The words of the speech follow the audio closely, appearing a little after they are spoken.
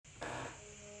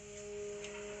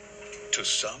To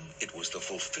some, it was the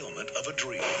fulfillment of a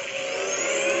dream.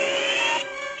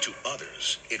 To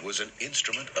others, it was an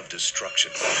instrument of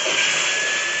destruction.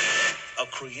 A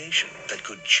creation that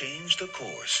could change the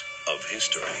course of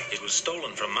history. It was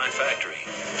stolen from my factory.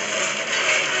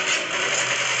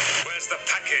 Where's the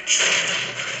package?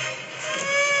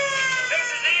 This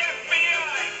is the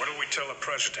FBI! What do we tell the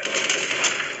president?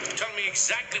 Tell me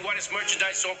exactly why this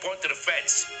merchandise is so important to the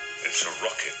feds. It's a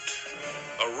rocket.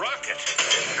 A rocket?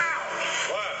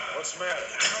 Ow! What? What's the matter?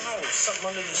 I don't know. It's something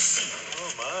under the seat. Oh,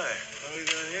 my. What are we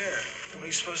doing here? What are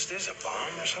you supposed to do? Is it a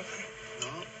bomb or something? No.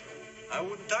 I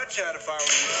wouldn't touch that if I were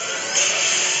you.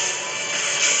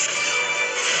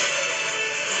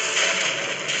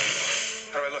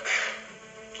 How do I look?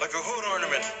 Like a hood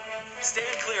ornament.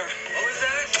 Stand clear. What was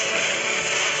that?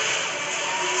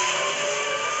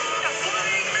 A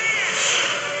flying man!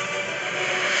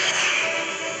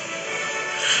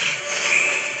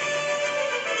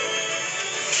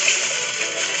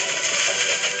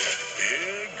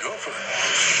 Big gopher.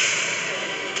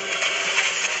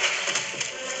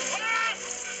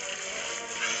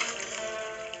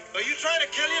 Are you trying to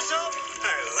kill yourself?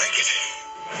 I like it.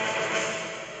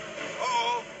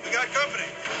 Uh-oh. We got company.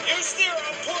 You steer,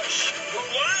 I'll push. For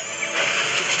what?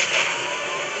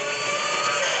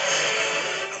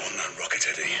 I will not rocket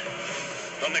Eddie.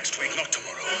 Not next week, not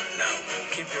tomorrow. Now.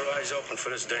 Keep your eyes open for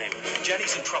this dame.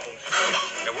 Jenny's in trouble.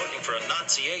 You're working for a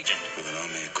Nazi agent. With an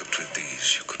army equipped with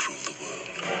these, you could rule the world.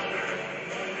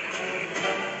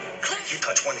 You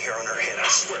touch one hair on her head, I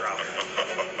swear I'll...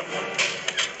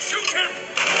 Shoot him!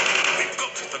 We've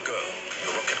got the girl.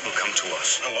 The rocket will come to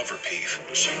us. I love her, Peeve.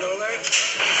 Does she know that?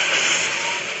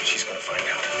 She's gonna find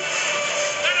out.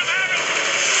 Let him have it!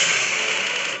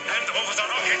 Hand over the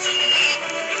rocket!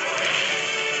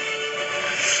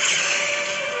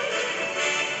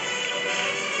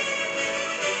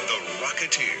 The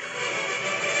Rocketeer.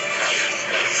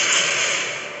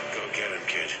 Go get him,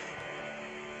 kid.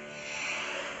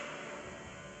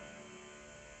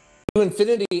 To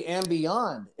infinity and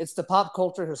beyond. It's the Pop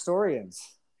Culture Historians.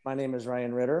 My name is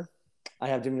Ryan Ritter. I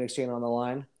have Jimmy McShane on the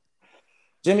line.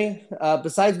 Jimmy,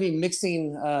 besides me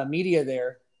mixing media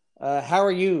there, how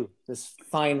are you this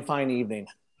fine evening?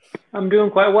 I'm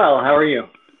doing quite well. How are you?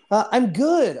 I'm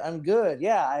good.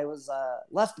 Yeah, I was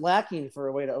left lacking for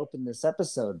a way to open this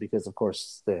episode because, of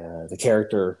course, the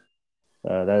character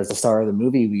that is the star of the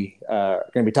movie we are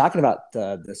going to be talking about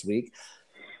this week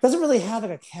doesn't really have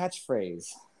like a catchphrase.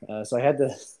 So I had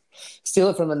to steal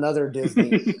it from another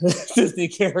Disney Disney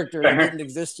character that didn't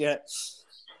exist yet.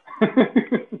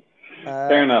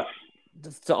 Fair enough.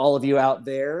 To all of you out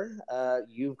there,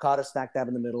 you caught us smack dab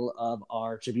in the middle of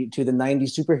our tribute to the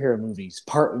 90s superhero movies,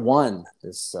 part one.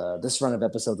 This run of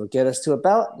episodes will get us to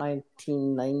about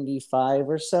 1995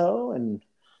 or so, and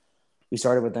we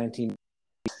started with Teenage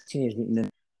Mutant Ninja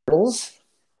Turtles,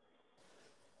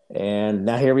 and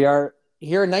now here we are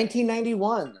here in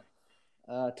 1991.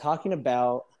 Talking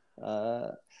about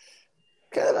kind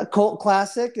of a cult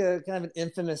classic, kind of an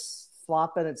infamous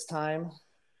flop at its time,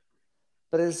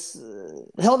 but is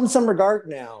held in some regard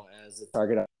now as the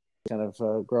target kind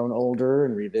of grown older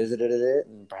and revisited it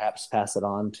and perhaps pass it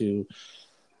on to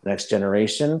the next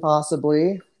generation,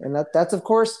 possibly. And that's of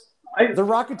course, The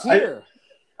Rocketeer.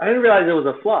 I didn't realize it was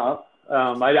a flop.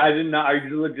 I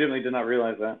legitimately did not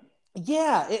realize that.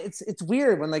 Yeah, it's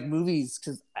weird when like movies,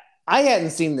 because I hadn't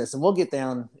seen this, and we'll get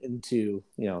down into,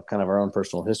 kind of our own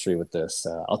personal history with this.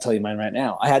 I'll tell you mine right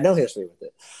now. I had no history with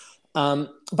it.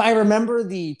 But I remember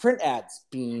the print ads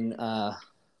being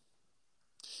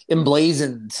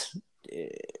emblazoned,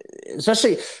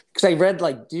 especially because I read,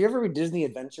 do you ever read Disney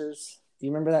Adventures? Do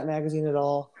you remember that magazine at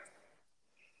all?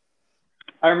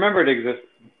 I remember it existed.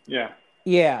 Yeah.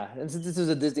 Yeah, and since this was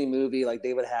a Disney movie,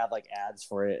 they would have ads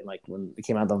for it, and when it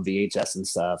came out on VHS and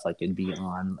stuff, it'd be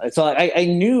on. So I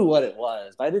knew what it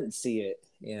was, but I didn't see it.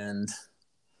 And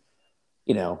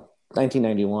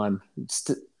 1991,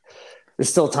 there's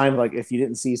still time. If you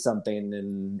didn't see something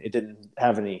and it didn't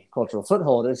have any cultural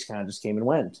foothold, it kind of just came and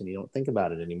went, and you don't think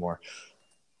about it anymore.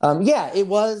 Yeah, it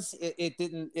was. It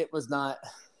didn't. It was not.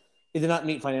 It did not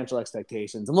meet financial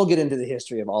expectations, and we'll get into the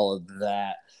history of all of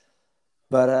that.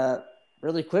 But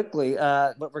really quickly,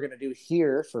 what we're going to do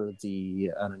here for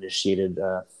the uninitiated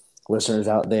listeners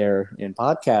out there in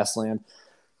podcast land,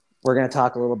 we're going to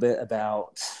talk a little bit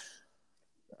about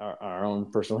our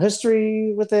own personal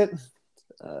history with it.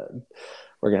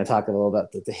 We're going to talk a little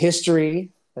about the history.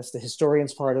 That's the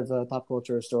historians part of Pop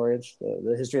Culture Historians,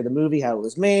 the history of the movie, how it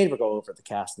was made. We'll go over the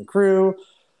cast and crew,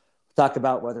 talk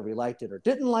about whether we liked it or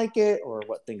didn't like it, or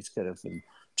what things could have been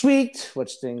tweaked,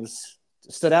 which things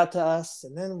stood out to us,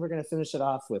 and then we're going to finish it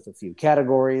off with a few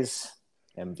categories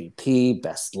MVP,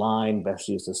 best line, best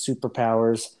use of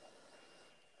superpowers.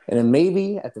 And then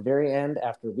maybe at the very end,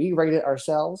 after we rate it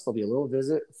ourselves, there'll be a little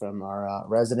visit from our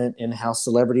resident in-house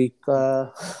celebrity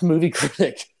movie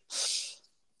critic.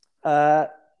 So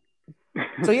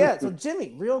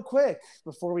Jimmy, real quick,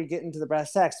 before we get into the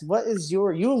brass tacks, what is you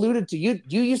alluded to, you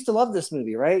used to love this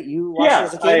movie, right? You watched it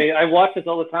as a kid? I watched this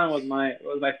all the time with my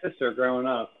sister growing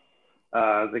up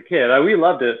as a kid. We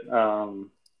loved it.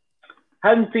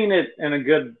 Hadn't seen it in a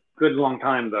good long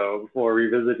time, though, before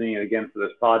revisiting it again for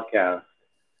this podcast.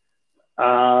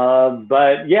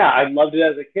 But yeah, I loved it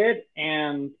as a kid,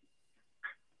 and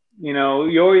I'm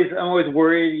always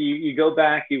worried. You go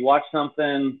back, you watch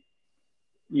something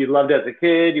you loved as a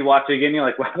kid, you watch it again, you're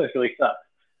like, wow, this really sucks.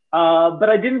 But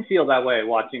I didn't feel that way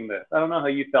watching this. I don't know how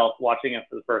you felt watching it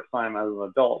for the first time as an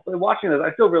adult, but watching this,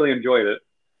 I still really enjoyed it.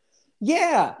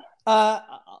 Yeah.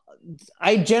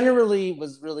 I generally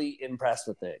was really impressed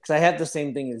with it because I had the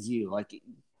same thing as you. Like,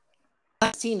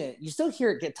 I've seen it. You still hear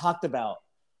it get talked about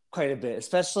quite a bit,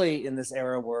 especially in this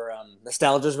era where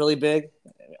nostalgia is really big.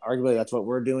 Arguably, that's what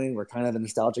we're doing. We're kind of a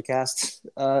nostalgia cast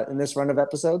in this run of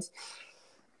episodes.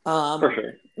 For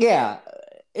sure. Yeah,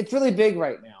 it's really big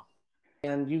right now,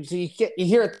 and you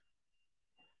hear it.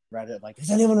 Reddit, like, does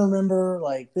anyone remember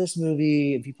like this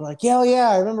movie? And people are like, yeah,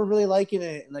 I remember really liking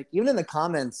it. And like, even in the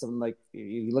comments, and like,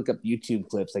 you look up YouTube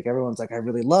clips, like everyone's like, I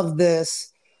really love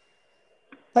this.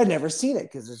 I'd never seen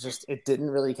it because it didn't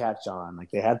really catch on.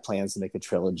 Like, they had plans to make a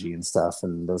trilogy and stuff,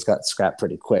 and those got scrapped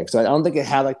pretty quick. So I don't think it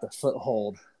had like the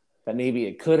foothold that maybe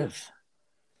it could have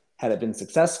had it been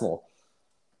successful.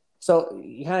 So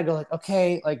you kind of go like,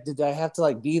 okay, like, did I have to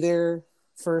like be there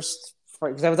first?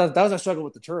 Because that was a struggle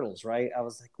with the Turtles, right? I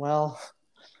was like, well,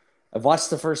 I've watched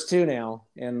the first two now,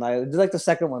 and I did like the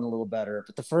second one a little better.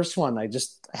 But the first one, I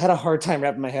had a hard time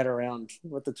wrapping my head around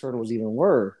what the Turtles even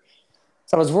were.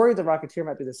 So I was worried the Rocketeer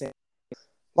might be the same.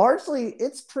 Largely,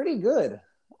 it's pretty good.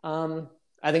 I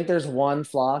think there's one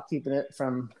flaw keeping it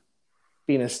from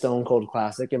being a stone cold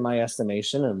classic in my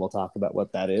estimation, and we'll talk about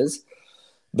what that is.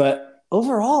 But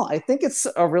overall, I think it's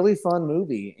a really fun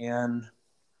movie, and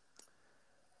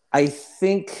I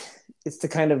think it's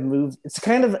because it's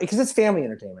family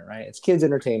entertainment, right? It's kids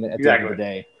entertainment at the end of the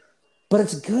day, but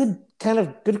it's good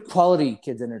quality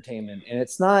kids entertainment. And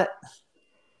it's not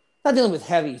dealing with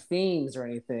heavy themes or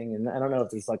anything. And I don't know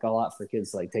if there's like a lot for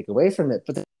kids to like take away from it,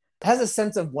 but it has a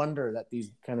sense of wonder that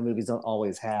these kind of movies don't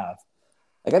always have.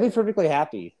 Like, I'd be perfectly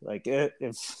happy. Like,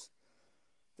 if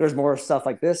there's more stuff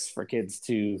like this for kids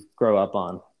to grow up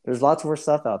on. There's lots more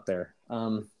stuff out there.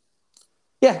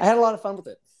 Yeah, I had a lot of fun with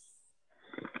it.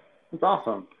 It's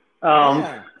awesome.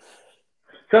 Yeah.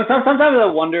 So sometimes I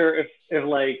wonder if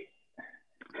like,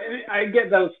 I get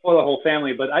that was for the whole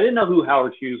family, but I didn't know who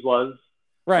Howard Hughes was.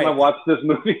 Right. When I watched this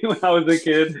movie when I was a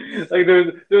kid. Like,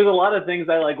 there's a lot of things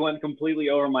that like went completely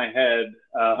over my head.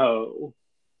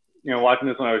 Watching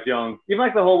this when I was young. Even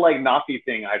like the whole like Nazi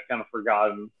thing, I've kind of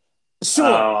forgotten.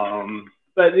 Sure.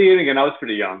 But again, I was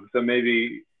pretty young, so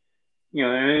maybe,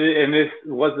 and this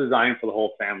was designed for the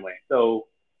whole family, so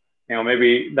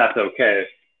maybe that's okay.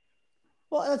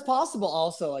 Well, and it's possible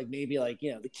also, like, maybe like,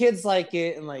 the kids like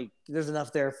it, and like there's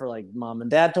enough there for like mom and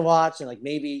dad to watch, and like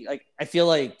maybe like I feel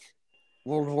like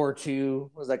World War II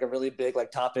was like a really big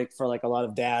like topic for like a lot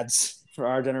of dads for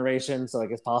our generation. So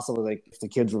like it's possible like if the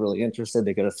kids were really interested,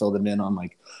 they could have filled them in on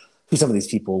like who some of these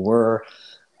people were.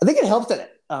 I think it helps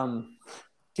that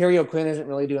Terry O'Quinn isn't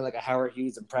really doing like a Howard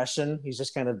Hughes impression. He's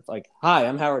just kind of like, "Hi,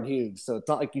 I'm Howard Hughes." So it's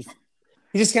not like he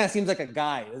just kind of seems like a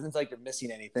guy. It doesn't feel like you're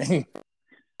missing anything.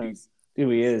 He's who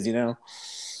he is,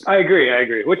 I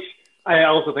agree. Which I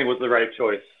also think was the right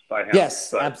choice by him.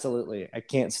 Yes, absolutely. I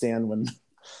can't stand when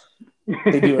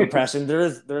they do impression.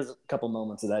 There's a couple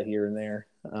moments of that here and there.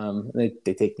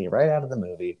 They take me right out of the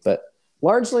movie, but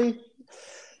largely,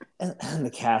 and the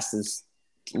cast is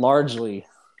largely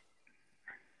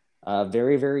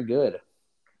very, very good.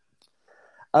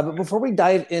 But before we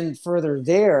dive in further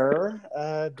there,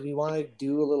 do we want to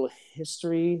do a little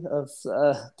history of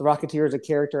the Rocketeer as a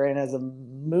character and as a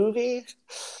movie?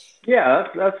 Yeah,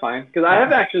 that's fine. Because I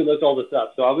haven't actually looked all this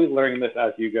up, so I'll be learning this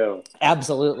as you go.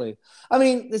 Absolutely. I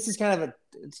mean, this is kind of a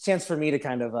chance for me to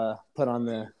kind of put on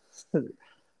the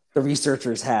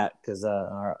researcher's hat, because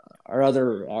our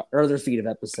other feed of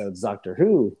episodes, Doctor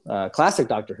Who, classic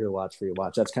Doctor Who watch for you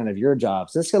watch. That's kind of your job.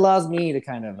 So this allows me to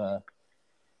kind of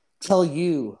tell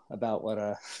you about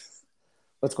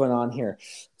what's going on here.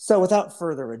 So without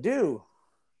further ado,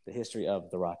 the history of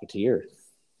the Rocketeer. Come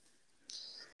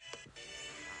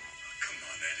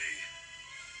on, Eddie.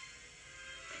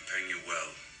 I'm paying you well.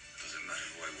 Doesn't matter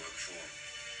who I work for.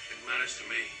 It matters to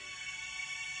me.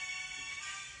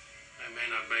 I may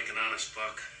not make an honest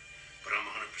buck, but I'm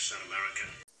 100% American.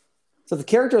 So the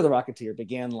character of the Rocketeer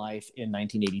began life in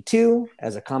 1982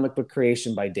 as a comic book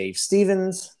creation by Dave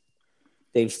Stevens.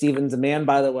 Dave Stevens, a man,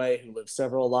 by the way, who lived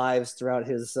several lives throughout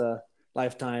his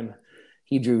lifetime.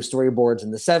 He drew storyboards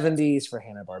in the 70s for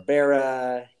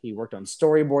Hanna-Barbera. He worked on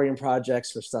storyboarding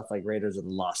projects for stuff like Raiders of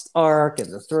the Lost Ark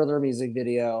and the Thriller music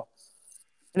video.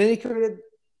 And then he created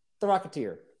the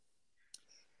Rocketeer.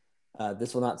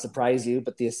 This will not surprise you,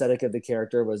 but the aesthetic of the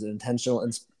character was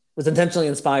intentionally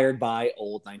inspired by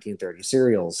old 1930s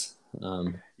serials. I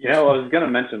was going to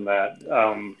mention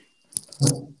that.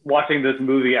 Watching this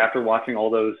movie after watching all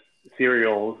those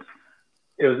serials,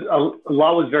 it was a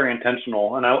lot was very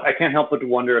intentional, and I can't help but to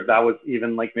wonder if that was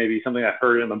even like maybe something I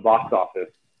heard in the box office,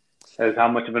 as how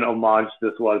much of an homage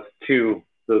this was to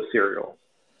those serials.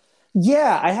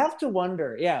 Yeah, I have to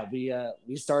wonder. Yeah,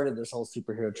 we started this whole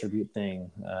superhero tribute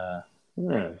thing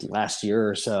last year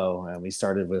or so, and we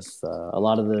started with a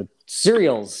lot of the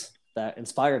serials that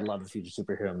inspired a lot of the future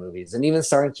superhero movies, and even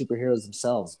starring superheroes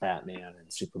themselves, Batman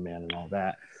and Superman and all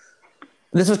that.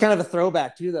 And this was kind of a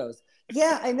throwback to those.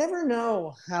 Yeah, I never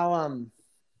know how,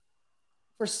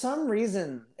 for some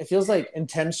reason, it feels like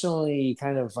intentionally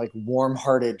kind of like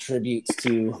warm-hearted tributes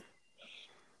to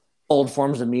old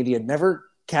forms of media never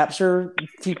capture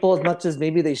people as much as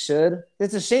maybe they should.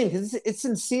 It's a shame because it's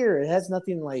sincere. It has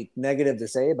nothing like negative to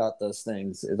say about those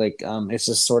things. It's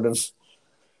just sort of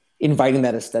inviting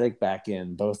that aesthetic back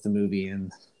in both the movie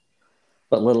and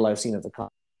what little I've seen of the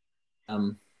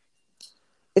comic.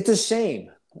 It's a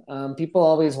shame. People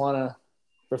always want to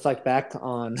reflect back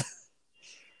on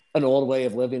an old way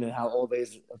of living and how old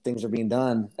ways of things are being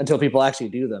done until people actually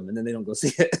do them, and then they don't go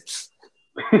see it.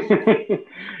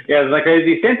 Yeah, it's like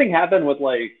crazy. Same thing happened with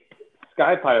like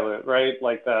Sky Pilot, right?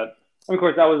 Like that. Of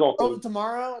course, that was also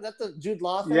Tomorrow. That's the Jude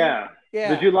Law thing. Yeah,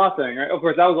 the Jude Law thing, right? Of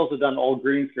course, that was also done all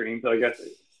green screen, so I guess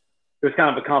it was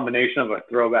kind of a combination of a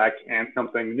throwback and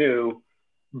something new.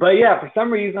 But yeah, for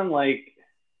some reason, like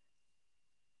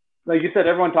you said,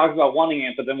 everyone talks about wanting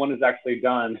it, but then when it's actually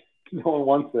done, no one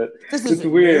wants it. It's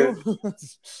weird.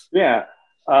 Yeah.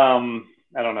 I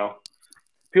don't know.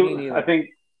 I think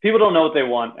people don't know what they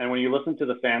want, and when you listen to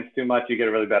the fans too much, you get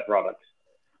a really bad product.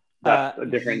 That's a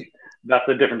different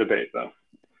debate, though.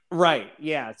 Right.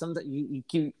 Yeah. Something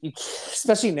you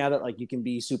especially now that like you can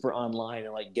be super online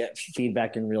and like get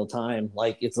feedback in real time.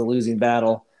 Like it's a losing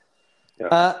battle.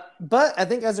 Yeah. But I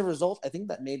think as a result, I think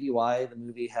that may be why the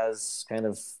movie has kind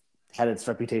of had its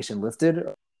reputation lifted.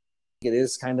 It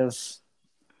is kind of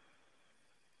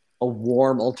a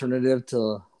warm alternative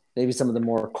to maybe some of the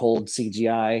more cold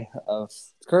CGI of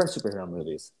current superhero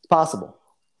movies. It's possible.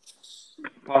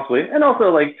 Possibly. And also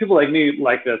like people like me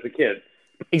liked it as a kid.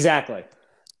 Exactly.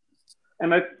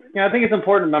 And I think it's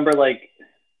important to remember, like,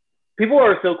 people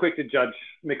are so quick to judge,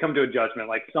 they come to a judgment,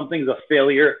 like something's a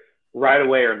failure right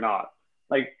away or not.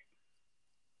 Like,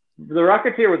 The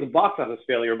Rocketeer was a box office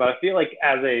failure, but I feel like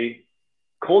as a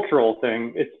cultural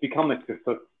thing, it's become a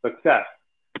success.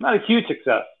 Not a huge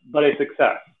success, but a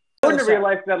success. I want to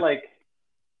realize that, like,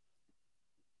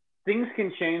 things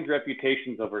can change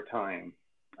reputations over time,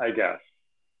 I guess.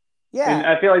 Yeah, and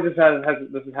I feel like this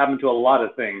has happened to a lot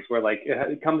of things where like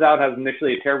it comes out, has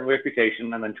initially a terrible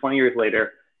reputation, and then 20 years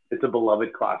later, it's a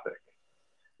beloved classic.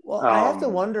 Well, I have to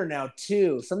wonder now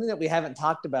too, something that we haven't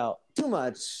talked about too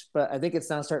much, but I think it's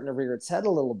now starting to rear its head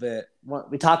a little bit.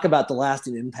 We talk about the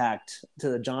lasting impact to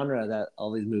the genre that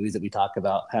all these movies that we talk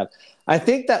about have. I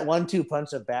think that 1-2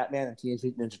 punch of Batman and Teenage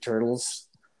Mutant Ninja Turtles,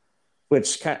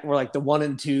 which were like the 1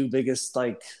 and 2 biggest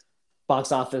like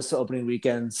box office opening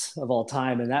weekends of all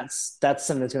time, and that's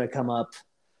something that's going to come up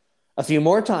a few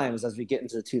more times as we get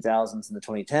into the 2000s and the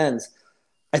 2010s.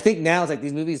 I think now it's like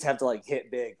these movies have to like hit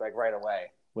big like right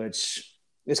away, which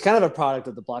is kind of a product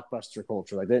of the blockbuster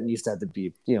culture. Like that used to have to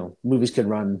be, movies could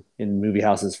run in movie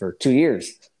houses for 2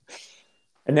 years,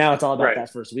 and now it's all about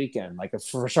that first weekend. Like if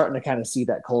we're starting to kind of see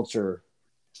that culture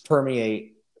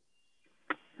permeate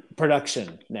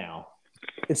production now.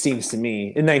 It seems to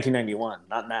me in 1991,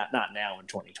 not now in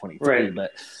 2023,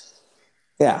 but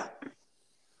yeah.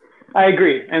 I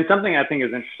agree. And something I think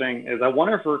is interesting is I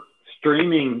wonder if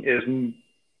streaming is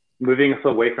moving us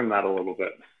away from that a little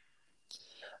bit.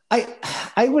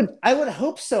 I would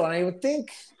hope so. And I would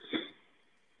think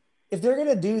if they're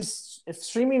going to if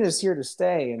streaming is here to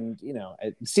stay, and,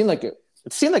 it seemed like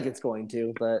it's going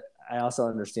to, but I also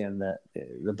understand that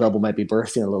the bubble might be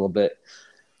bursting a little bit.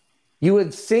 You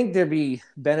would think there'd be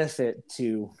benefit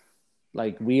to,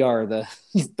 like,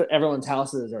 everyone's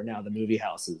houses are now the movie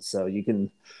houses. So you can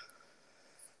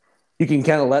kind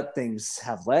of let things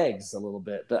have legs a little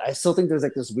bit. But I still think there's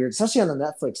like this weird, especially on the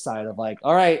Netflix side of like,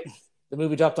 all right, the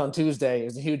movie dropped on Tuesday. It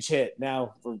was a huge hit.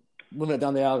 Now we're moving it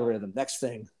down the algorithm. Next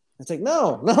thing. It's like,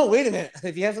 no, wait a minute.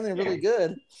 If you have something really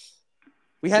good,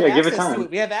 we have access to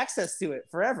it. We have access to it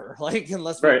forever. Like,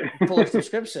 unless we pull a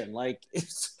subscription. Like,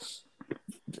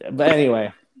 but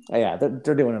anyway, yeah,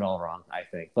 they're doing it all wrong, I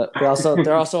think. But they're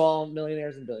also all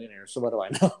millionaires and billionaires. So what do I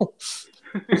know?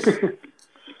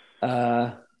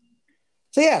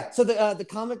 So the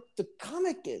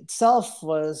comic itself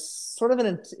was sort of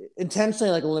an intentionally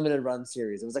like a limited run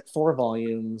series. It was like 4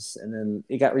 volumes, and then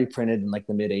it got reprinted in like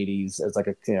the mid '80s as like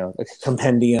a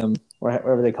compendium, or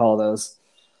whatever they call those,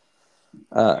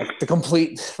 the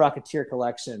complete Rocketeer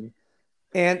collection.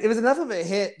 And it was enough of a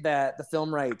hit that the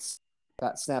film rights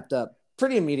got snapped up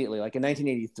pretty immediately. Like in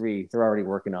 1983, they're already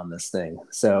working on this thing.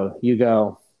 So you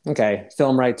go, okay,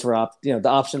 film rights were up. The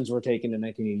options were taken in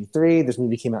 1983. This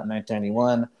movie came out in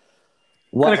 1991.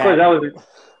 And of course, that was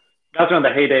around the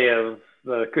heyday of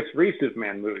the Chris Reeve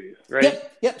Superman movies, right?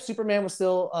 Yep. Superman was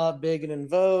still big and in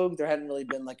vogue. There hadn't really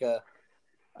been like a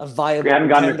viable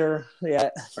contender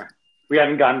yet. We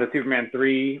hadn't gotten to Superman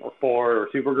 3 or 4 or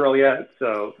Supergirl yet,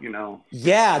 so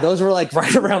Yeah, those were like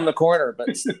right around the corner,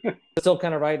 but still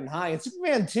kind of riding high. And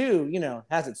Superman 2,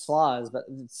 has its flaws, but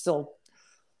it's still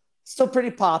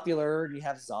pretty popular. You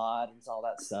have Zod and all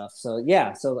that stuff. So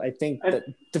yeah, so I think that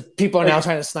the people are now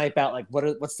trying to snipe out like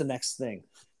what's the next thing.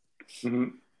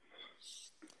 Mm-hmm.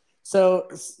 So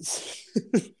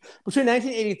between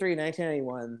 1983 and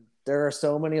 1991, there are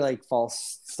so many like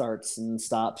false starts and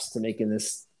stops to making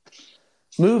this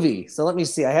movie. So let me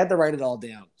see. I had to write it all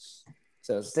down.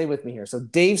 So stay with me here. So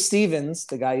Dave Stevens,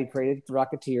 the guy who created The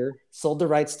Rocketeer, sold the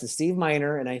rights to Steve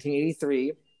Miner in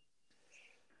 1983,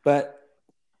 but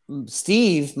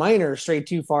Steve Miner strayed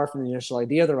too far from the initial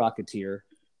idea of The Rocketeer,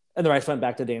 and the rights went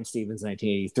back to Dan Stevens in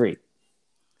 1983.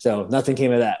 So nothing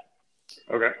came of that.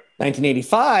 Okay.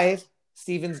 1985,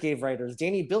 Stevens gave writers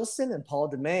Danny Bilson and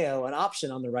Paul DeMeo an option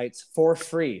on the rights for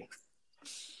free.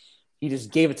 He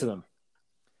just gave it to them.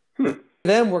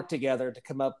 Then worked together to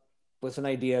come up with an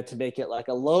idea to make it like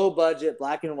a low-budget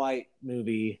black and white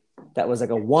movie that was like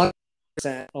a 1%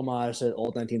 homage to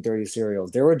old 1930s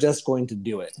serials. They were just going to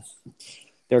do it.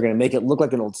 They're going to make it look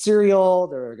like an old serial.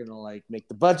 They're going to like make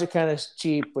the budget kind of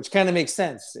cheap, which kind of makes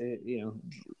sense. It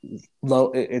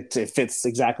fits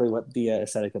exactly what the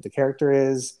aesthetic of the character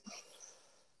is.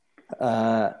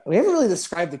 We haven't really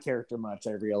described the character much,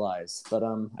 I realize, but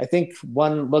I think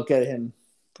one look at him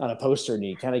on a poster and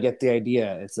you kind of get the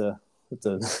idea. It's a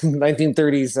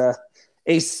 1930s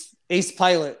ace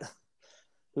pilot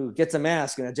who gets a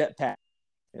mask and a jetpack,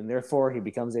 and therefore he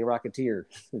becomes a Rocketeer.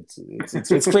 It's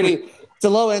pretty. It's a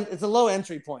low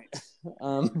entry point.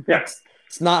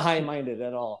 It's not high minded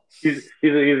at all. He's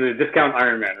a discount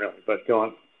Iron Man, really. But go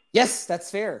on. Yes,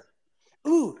 that's fair.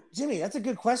 Ooh, Jimmy, that's a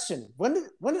good question. When did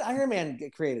Iron Man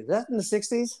get created? Was that in the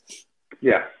 60s?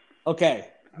 Yeah. Okay.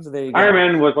 So there you go. Iron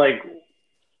Man was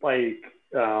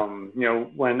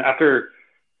when after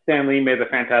Stan Lee made the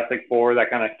Fantastic Four,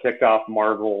 that kind of kicked off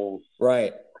Marvel's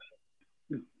real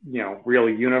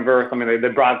universe. I mean, they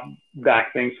brought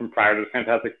back things from prior to the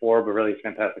Fantastic Four, but really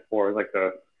Fantastic Four is like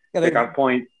the pickup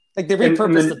point. Like they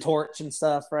repurposed the Torch and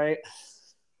stuff, right?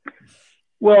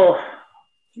 Well,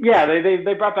 yeah,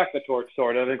 they brought back the Torch,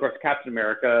 sort of. Of course, Captain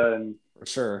America and for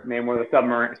sure, Namor the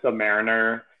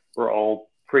Submariner were all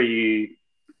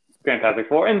pre-Fantastic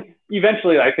Four, and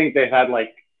eventually, I think they had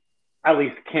like at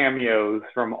least cameos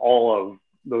from all of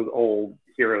those old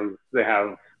heroes. They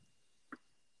have,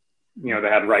 they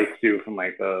had rights to from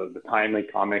like the Timely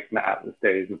comics and the Atlas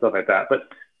days and stuff like that. But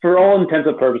for all intents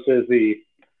and purposes, the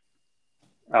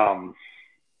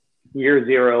year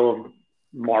zero of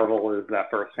Marvel is that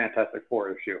first Fantastic Four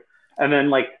issue. And then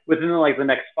like within like the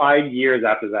next 5 years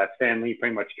after that, Stan Lee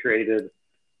pretty much created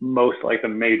most like the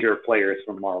major players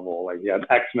from Marvel. Like you had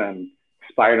X-Men,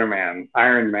 Spider-Man,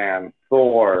 Iron Man,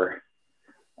 Thor,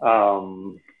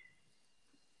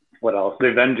 what else? The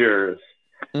Avengers,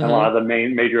 and a lot of the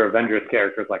major Avengers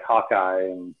characters like Hawkeye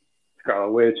and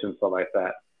Scarlet Witch and stuff like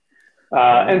that.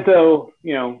 And so,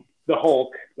 the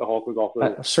Hulk was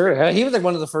also sure. He was like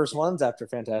one of the first ones after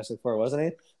Fantastic Four, wasn't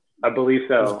he? I believe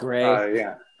so. It was great.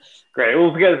 Yeah, great.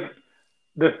 Well, because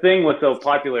the Thing was so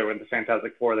popular with the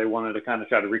Fantastic Four, they wanted to kind of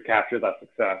try to recapture that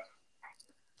success.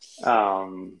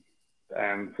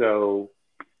 And so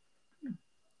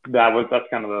that's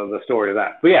kind of the story of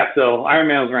that. But yeah, so Iron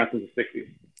Man was around since the 60s.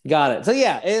 Got it. So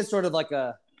yeah, it is sort of like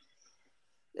a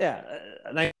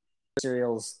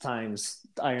serials times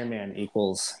Iron Man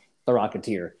equals the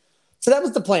Rocketeer. So that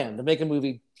was the plan, to make a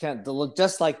movie kind of to look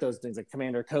just like those things, like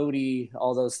Commander Cody,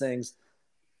 all those things.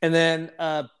 And then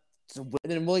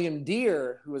then William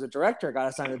Deere, who was a director, got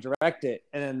assigned to direct it,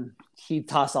 and then he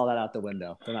tossed all that out the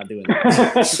window. They're not doing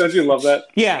that. Don't you love that?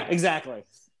 Yeah, exactly.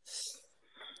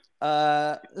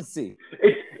 Let's see.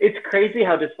 It's crazy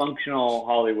how dysfunctional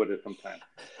Hollywood is sometimes.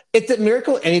 It's a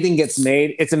miracle anything gets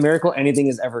made. It's a miracle anything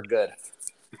is ever good,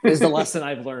 is the lesson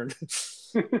I've learned.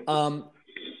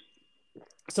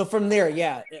 So from there,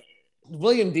 yeah,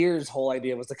 William Deere's whole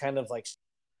idea was to kind of like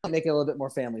make it a little bit more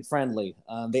family friendly.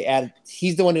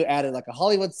 He's the one who added like a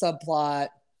Hollywood subplot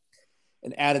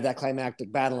and added that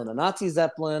climactic battle in a Nazi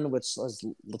Zeppelin, which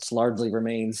largely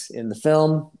remains in the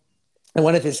film. And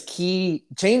one of his key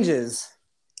changes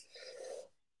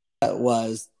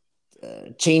was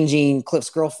changing Cliff's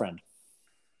girlfriend,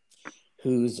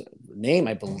 whose name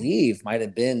I believe might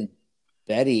have been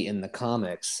Betty in the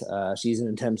comics. She's an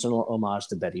intentional homage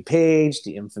to Betty Page,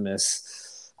 the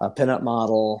infamous pinup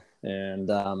model, and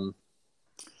kind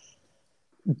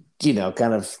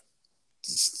of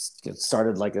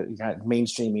started like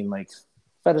mainstreaming like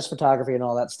fetish photography and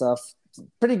all that stuff.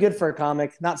 Pretty good for a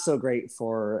comic, not so great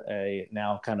for a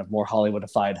now kind of more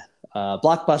Hollywoodified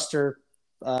blockbuster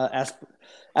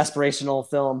aspirational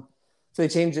film. So they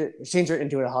changed her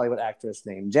into a Hollywood actress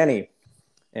named Jenny,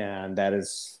 and that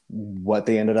is what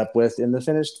they ended up with in the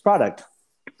finished product.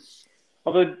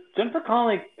 Although Jennifer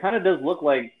Connelly kind of does look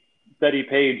like Betty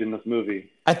Page in this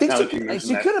movie. I think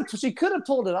she could have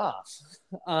pulled it off.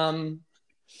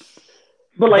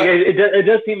 But it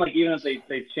does seem like even if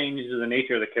they changed the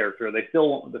nature of the character, they still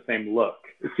want the same look.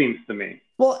 It seems to me.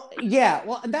 Well, yeah.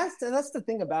 Well, and that's the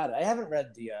thing about it. I haven't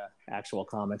read the actual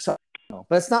comics, so I don't know.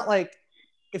 But it's not like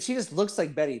if she just looks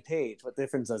like Betty Page, what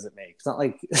difference does it make? It's not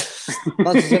like it's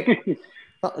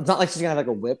not like she's gonna have like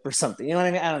a whip or something. You know what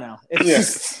I mean? I don't know.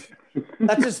 It's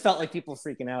that just felt like people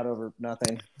freaking out over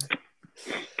nothing.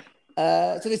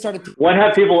 So they started. When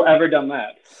have people ever done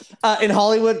that? In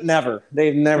Hollywood, never.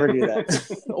 They've never do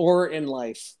that, or in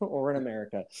life, or in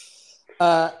America.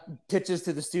 Pitches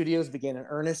to the studios began in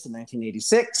earnest in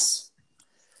 1986,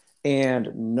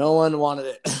 and no one wanted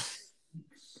it.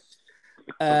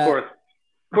 Of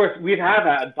course, we've had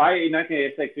that by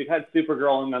 1986. We've had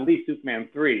Supergirl and at least Superman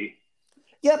 3.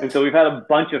 Yep. And so we've had a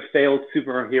bunch of failed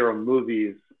superhero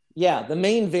movies. Yeah, the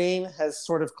main vein has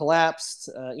sort of collapsed.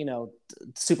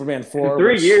 Superman 4. In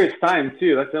 3 years' time,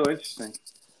 too. That's so interesting.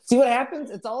 See what happens?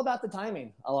 It's all about the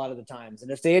timing a lot of the times.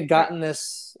 And if they had gotten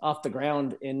this off the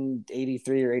ground in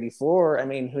 83 or 84, I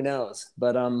mean, who knows?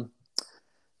 But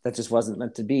that just wasn't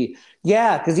meant to be.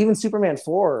 Yeah, because even Superman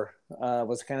 4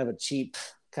 was kind of a cheap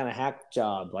kind of hack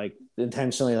job, like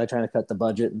intentionally like trying to cut the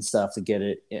budget and stuff to get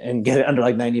it under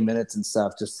like 90 minutes and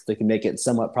stuff, just so they can make it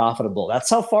somewhat profitable. That's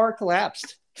how far it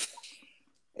collapsed.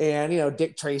 And,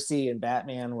 Dick Tracy and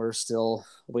Batman were still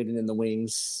waiting in the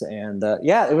wings. And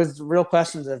it was real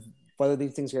questions of whether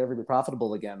these things could ever be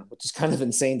profitable again, which is kind of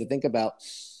insane to think about.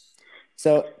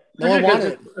 So no one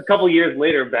wanted it. A couple years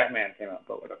later, Batman came out,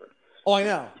 but whatever. Oh, I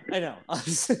know. And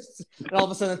all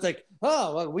of a sudden it's like,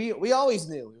 oh, well, we always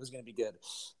knew it was going to be good.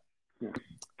 Yeah.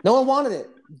 No one wanted it.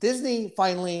 Disney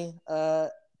finally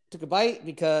took a bite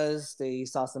because they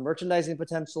saw some merchandising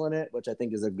potential in it, which I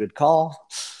think is a good call.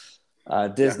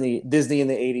 Disney in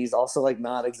the 80s also like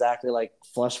not exactly like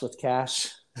flush with cash.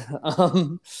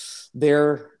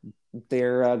 Their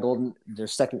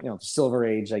second, silver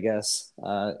age, I guess,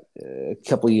 a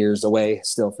couple years away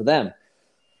still for them.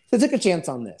 So they took a chance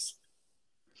on this.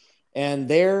 And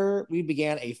there we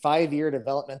began a 5-year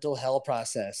developmental hell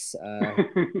process.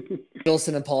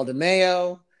 Wilson and Paul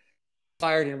DeMeo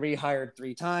fired and rehired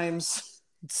 3 times.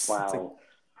 Wow.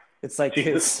 It's like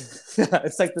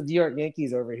it's like the New York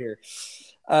Yankees over here.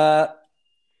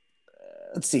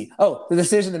 Let's see. Oh, the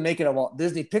decision to make it a Walt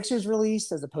Disney Pictures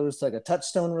release as opposed to like a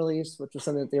Touchstone release, which was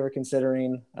something that they were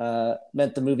considering,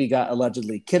 meant the movie got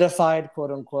allegedly kiddified, quote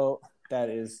unquote. That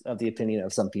is of the opinion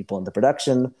of some people in the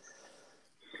production.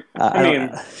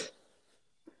 It's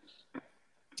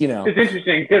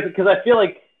interesting because I feel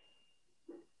like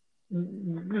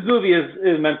this movie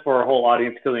is meant for a whole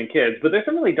audience, including kids, but there's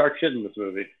some really dark shit in this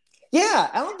movie. Yeah,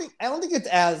 I don't think it's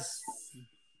as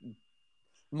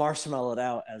marshmallowed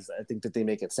out as I think that they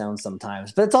make it sound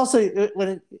sometimes. But it's also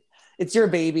when it's your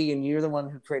baby and you're the one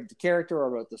who created the character or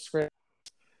wrote the script.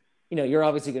 You're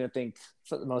obviously going to think,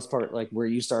 for the most part, like where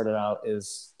you started out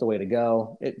is the way to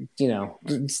go. And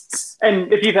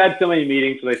if you've had so many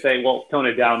meetings where they say, well, tone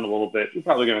it down a little bit, you're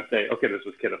probably going to say, okay, this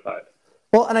was kidified.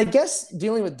 Well, and I guess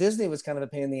dealing with Disney was kind of a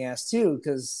pain in the ass too,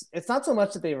 because it's not so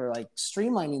much that they were like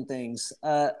streamlining things.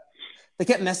 They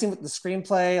kept messing with the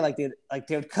screenplay,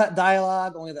 they would cut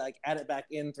dialogue, only to like add it back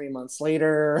in 3 months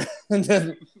later, and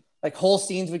then like whole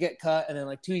scenes would get cut, and then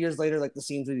like 2 years later, like the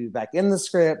scenes would be back in the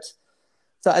script.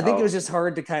 So I think it was just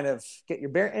hard to kind of get your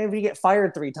bear. And if you get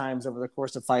fired 3 times over the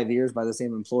course of 5 years by the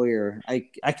same employer,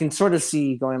 I can sort of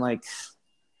see going like,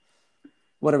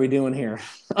 what are we doing here?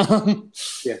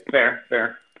 Yeah,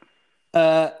 fair.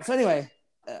 So anyway,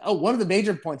 one of the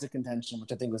major points of contention,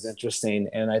 which I think was interesting,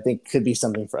 and I think could be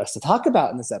something for us to talk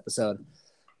about in this episode.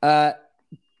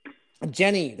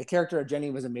 Jenny, the character of Jenny,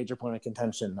 was a major point of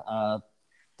contention.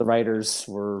 The writers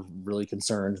were really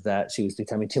concerned that she was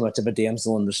becoming too much of a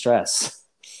damsel in distress.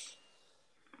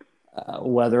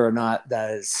 Whether or not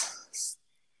that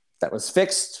was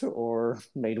fixed or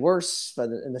made worse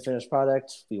in the finished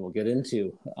product, we will get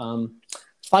into.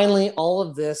 Finally, all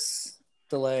of this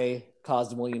delay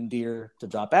caused William Deere to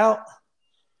drop out.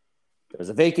 There was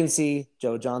a vacancy.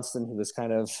 Joe Johnston, who was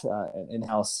kind of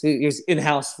in-house, he was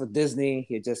in-house with Disney.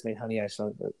 He had just made Honey, I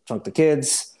Shrunk the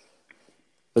Kids.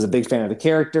 Was a big fan of the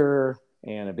character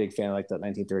and a big fan of like the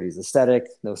 1930s aesthetic.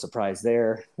 No surprise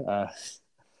there.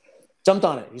 Jumped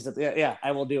on it. He said, yeah,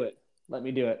 I will do it. Let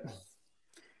me do it.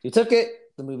 He took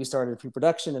it. The movie started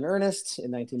pre-production in earnest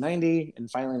in 1990. And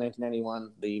finally, in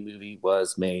 1991, the movie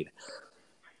was made.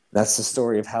 That's the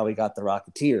story of how we got the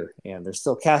Rocketeer. And there's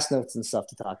still cast notes and stuff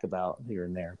to talk about here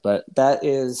and there. But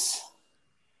that's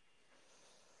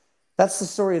the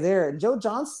story there. And Joe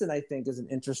Johnston, I think, is an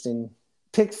interesting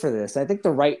pick for this. I think the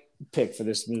right pick for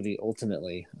this movie,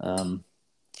 ultimately.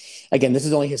 Again, this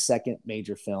is only his second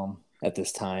major film at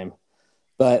this time.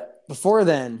 But before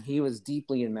then, he was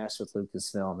deeply enmeshed with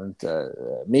Lucasfilm and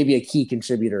maybe a key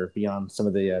contributor beyond some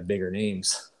of the bigger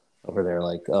names over there,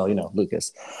 like,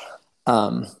 Lucas.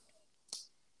 I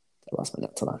lost my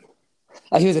notes. Hold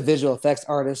on. He was a visual effects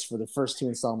artist for the first 2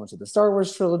 installments of the Star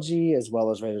Wars trilogy, as well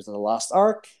as Raiders of the Lost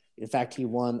Ark. In fact, he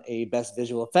won a Best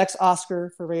Visual Effects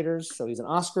Oscar for Raiders, so he's an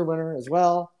Oscar winner as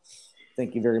well.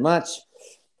 Thank you very much.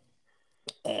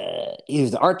 He was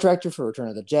the art director for Return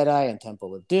of the Jedi and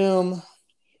Temple of Doom.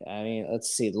 I mean, let's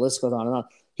see. The list goes on and on.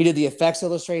 He did the effects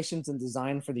illustrations and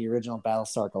design for the original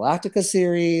Battlestar Galactica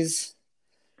series.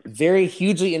 Very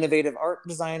hugely innovative art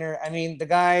designer. I mean, the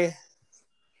guy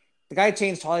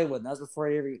changed Hollywood. And that was before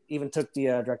he even took the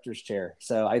director's chair.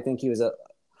 So I think he was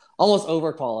almost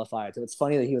overqualified. So it's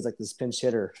funny that he was like this pinch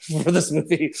hitter for this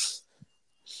movie.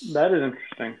 That is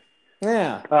interesting.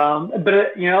 Yeah. But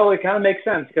it kind of makes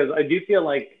sense because I do feel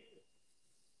like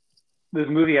this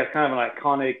movie has kind of an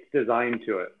iconic design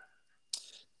to it.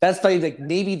 That's probably like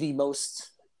maybe the most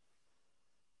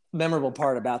memorable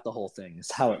part about the whole thing is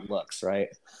how it looks, right?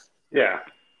 Yeah.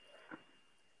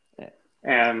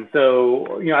 And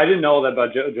so, I didn't know that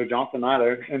about Joe Johnston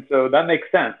either. And so that makes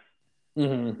sense.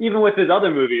 Mm-hmm. Even with his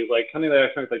other movies, like Honey,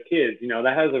 I Shrunk the Kids,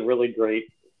 that has a really great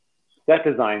set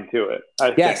design to it.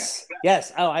 Yes.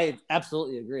 Oh, I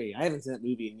absolutely agree. I haven't seen that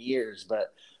movie in years,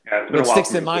 but what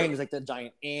sticks in mind is like the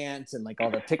giant ants and like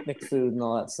all the picnic food and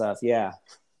all that stuff. Yeah.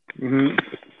 Mm-hmm.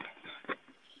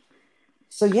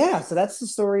 So that's the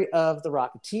story of the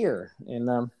Rocketeer,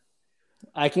 and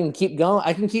I can keep going.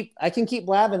 I can keep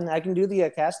blabbing. I can do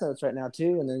the cast notes right now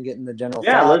too, and then get in the general.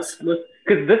 Yeah, thoughts. let's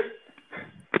because this.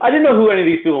 I didn't know who any of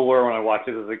these people were when I watched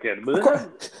this as a kid.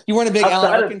 But you weren't a big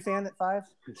Alan Arkin fan at 5?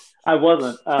 I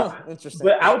wasn't. Interesting.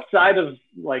 But outside of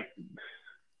like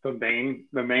the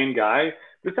main guy,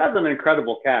 this has an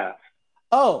incredible cast.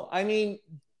 Oh, I mean,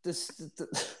 the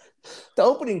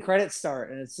opening credits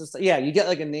start, and it's just you get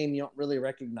like a name you don't really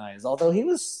recognize. Although he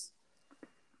was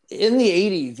in the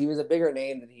 80s, he was a bigger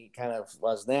name than he kind of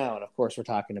was now. And of course, we're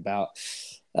talking about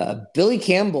Billy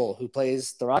Campbell, who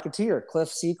plays the Rocketeer, Cliff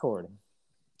Secord.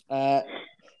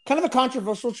 Kind of a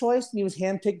controversial choice. He was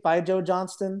handpicked by Joe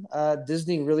Johnston.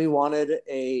 Disney really wanted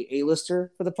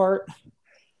A-lister for the part,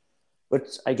 which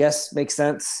I guess makes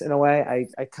sense in a way.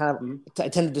 I tend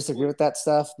to disagree with that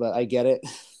stuff, but I get it.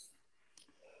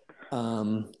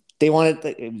 They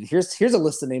wanted. Here's a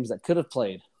list of names that could have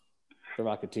played the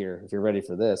Rocketeer. If you're ready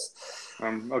for this,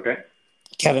 okay.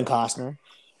 Kevin Costner,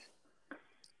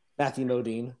 Matthew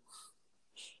Modine,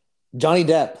 Johnny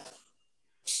Depp,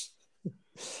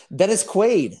 Dennis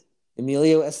Quaid,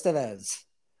 Emilio Estevez,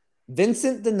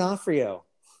 Vincent D'Onofrio,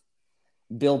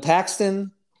 Bill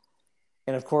Paxton,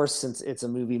 and of course, since it's a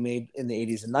movie made in the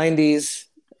 80s and 90s,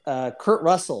 Kurt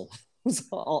Russell.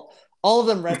 All of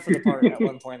them read for the part at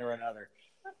one point or another.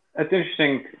 That's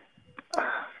interesting.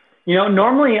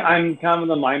 Normally I'm kind of in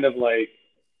the mind of like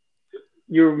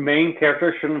your main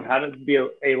character shouldn't have had to be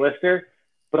a lister,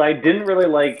 but I didn't really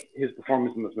like his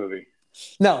performance in this movie.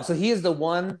 No, so he is the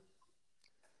one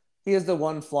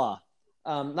flaw.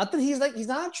 Not that he's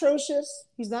not atrocious,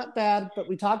 he's not bad, but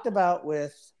we talked about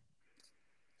with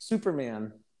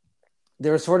Superman,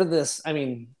 there was sort of this, I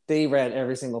mean, they read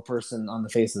every single person on the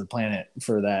face of the planet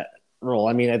for that role.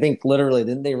 I mean, I think literally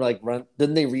didn't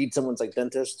they read someone's like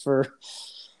dentist for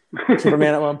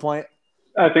Superman at one point?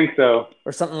 I think so.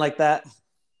 Or something like that.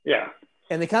 Yeah.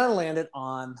 And they kind of landed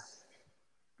on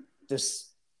this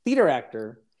theater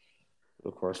actor.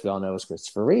 Of course, we all know is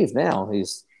Christopher Reeve now.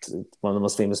 He's one of the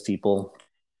most famous people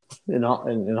in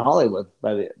Hollywood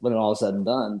when it all is said and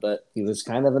done. But he was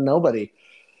kind of a nobody.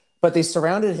 But they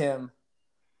surrounded him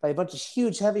by a bunch of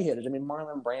huge heavy hitters. I mean,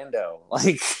 Marlon Brando,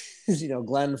 like,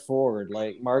 Glenn Ford,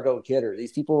 like Margot Kidder.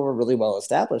 These people were really well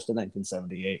established in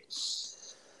 1978.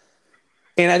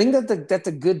 And I think that's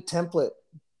a good template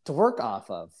to work off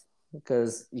of,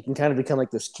 because you can kind of become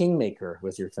like this kingmaker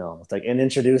with your film. It's like, and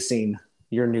introducing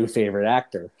your new favorite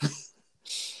actor.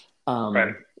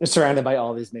 Right. Surrounded by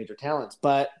all these major talents.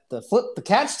 But the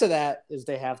catch to that is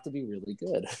they have to be really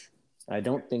good. I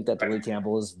don't think that Billy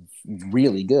Campbell is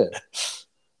really good.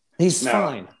 He's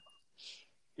fine.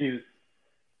 He's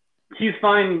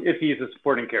fine if he's a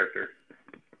supporting character.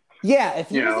 Yeah, if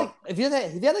he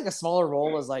had like a smaller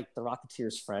role as like the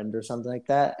Rocketeer's friend or something like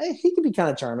that, he could be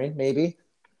kind of charming, maybe.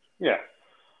 Yeah.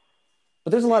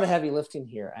 But there's a lot of heavy lifting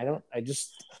here. I don't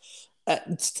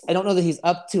know that he's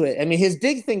up to it. I mean, his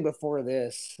big thing before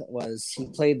this was he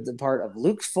played the part of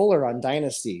Luke Fuller on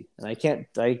Dynasty, and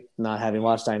I not having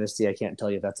watched Dynasty, I can't tell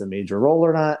you if that's a major role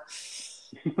or not.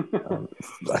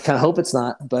 I kind of hope it's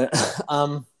not, but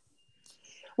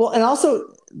well, and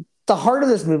also the heart of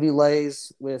this movie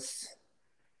lays with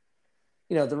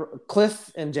the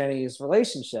Cliff and Jenny's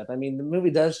relationship. I mean, the movie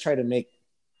does try to make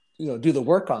do the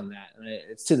work on that, and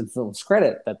it's to the film's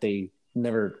credit that they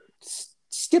never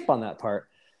skip on that part.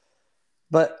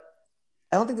 But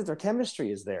I don't think that their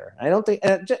chemistry is there. I don't think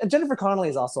Jennifer Connelly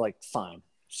is also like fine.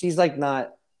 She's like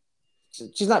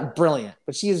she's not brilliant,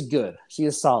 but she is good. She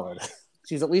is solid.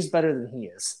 She's at least better than he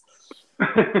is.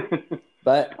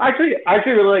 But I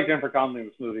actually really like Jennifer Connelly in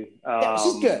this movie. Yeah,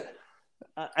 she's good.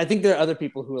 I think there are other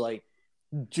people who like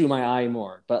drew my eye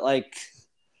more, but like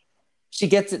she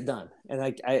gets it done, and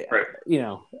like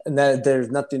and that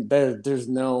there's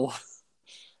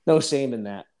no shame in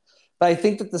that. But I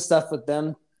think that the stuff with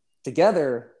them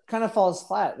together kind of falls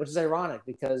flat, which is ironic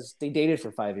because they dated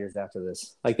for 5 years after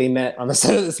this. Like they met on the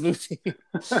set of this movie.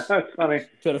 That's funny.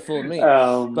 Could have fooled me.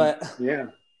 But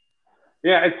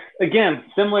yeah, it's again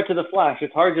similar to The Flash.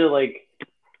 It's hard to like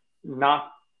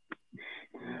not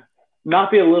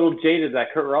be a little jaded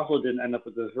that Kurt Russell didn't end up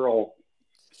with this role.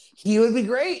 He would be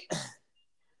great.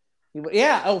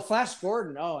 Flash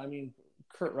Gordon. Oh, I mean,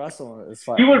 Kurt Russell is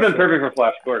Flash. He would have been perfect for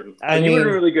Flash Gordon. He would have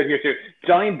been really good here too.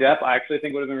 Johnny Depp, I actually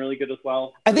think would have been really good as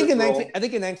well. I think in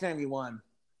 1991.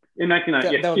 In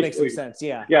 1990, that would make some sense.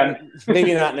 Yeah. Yeah.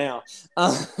 Maybe not now.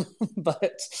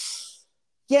 But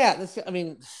yeah,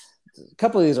 a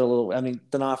couple of these are a little. I mean,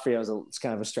 D'Onofrio is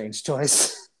kind of a strange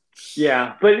choice.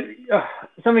 Yeah, but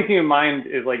something to keep in mind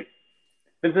is like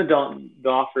Vincent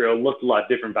D'Onofrio looked a lot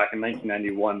different back in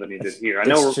 1991 than he did here. I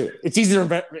know it's easy to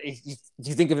remember.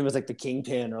 You think of him as like the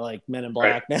Kingpin or like Men in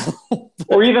Black now,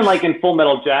 or even like in Full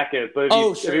Metal Jacket. But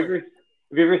sure.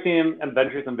 Have you ever seen him in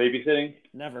Adventures in Babysitting?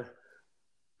 Never.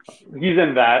 He's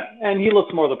in that, and he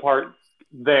looks more the part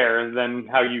there than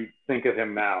how you think of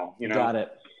him now. Got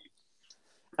it.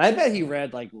 I bet he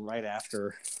read like right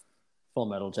after Full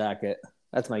Metal Jacket.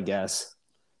 That's my guess.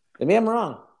 Maybe I'm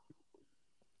wrong.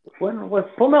 When was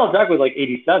Full Metal Jacket was like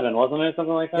 87, wasn't it?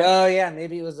 Something like that? Oh yeah,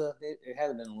 maybe it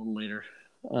had been a little later.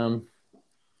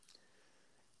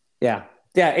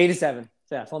 87.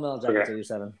 Yeah, Full Metal Jacket's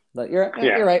 87. But you're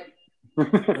right.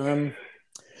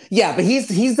 Yeah, but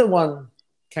he's the one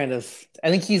kind of. I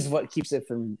think he's what keeps it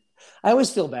from. I always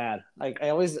feel bad. Like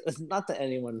not that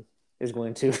anyone is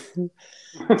going to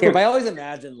care, but I always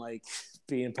imagine like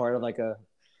being part of like a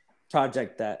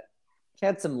project that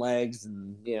had some legs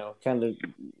and kind of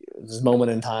this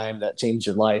moment in time that changed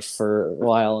your life for a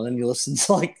while, and then you listen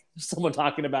to like someone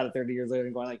talking about it 30 years later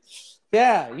and going like,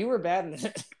 yeah, you were bad in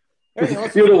it.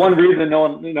 You're the one reason no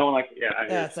one like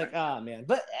it's like man,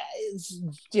 but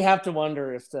you have to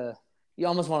wonder if you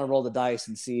almost want to roll the dice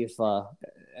and see if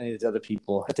any of the other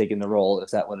people had taken the role,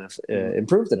 if that would have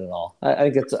improved it at all.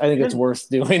 I think it's worth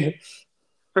doing.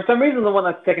 For some reason, the one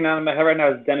that's sticking out in my head right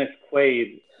now is Dennis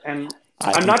Quaid, and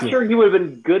I'm not sure he would have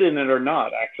been good in it or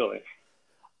not. Actually,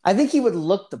 I think he would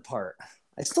look the part.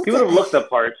 He would have looked the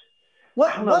part.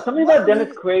 I don't know. Something about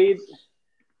Dennis Quaid.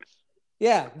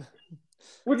 Yeah.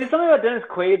 Which is something about Dennis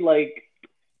Quaid. Like,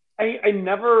 I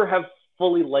never have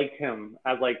fully liked him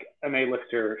as like an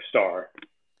A-lister star.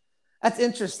 That's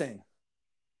interesting.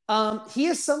 He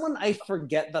is someone I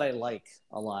forget that I like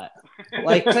a lot.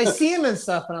 Like, I see him and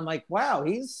stuff, and I'm like, wow,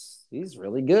 he's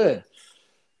really good.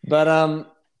 But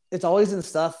it's always in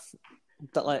stuff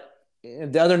that like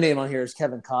the other name on here is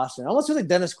Kevin Costner. I almost feel like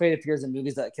Dennis Quaid appears in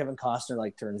movies that Kevin Costner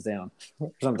like turns down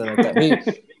or something like that. We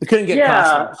couldn't get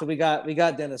Costner, so we got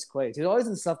Dennis Quaid. He's always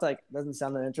in stuff that like, doesn't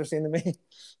sound that interesting to me.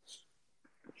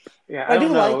 Yeah, I do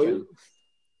don't know. like him.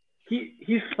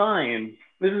 He's fine.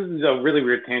 This is a really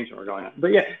weird tangent we're going on,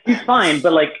 but yeah, he's fine.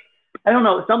 But like, I don't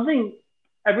know, something.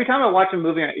 Every time I watch a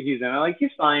movie he's in, I'm like,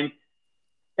 he's fine,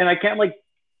 and I can't like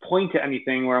point to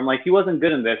anything where I'm like, he wasn't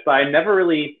good in this, but I never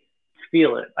really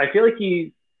feel it. I feel like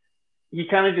he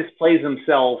kind of just plays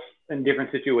himself in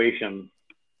different situations.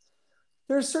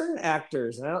 There are certain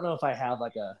actors, and I don't know if I have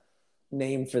like a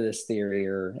name for this theory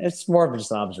or it's more of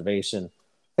just an observation.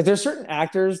 Like there's certain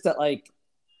actors that like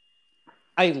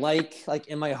I like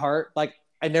in my heart. Like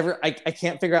I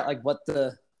can't figure out like what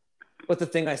the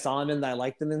thing I saw him in that I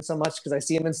liked him in so much because I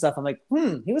see him in stuff. I'm like,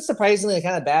 he was surprisingly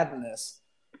kind of bad in this.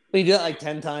 But he did it like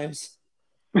 10 times.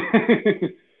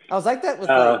 I was like that with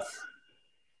like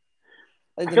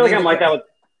I feel like I'm like that with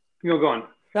go on.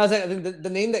 I was like, I think the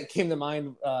name that came to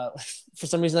mind for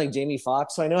some reason like Jamie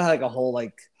Foxx. So I know I had like a whole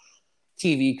like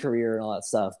TV career and all that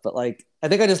stuff, but like I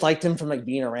think I just liked him from like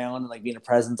being around and like being a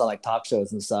presence on like talk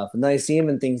shows and stuff. And then I see him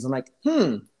in things. I'm like,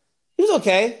 he was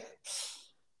okay,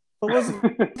 but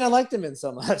wasn't I liked him in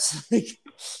so much. And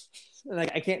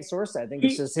like I can't source that. I think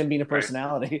it's just him being a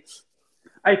personality.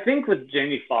 I think with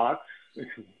Jamie Foxx,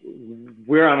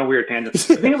 we're on a weird tangent.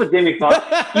 I think with Jamie Foxx,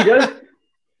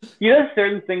 he does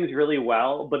certain things really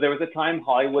well, but there was a time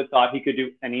Hollywood thought he could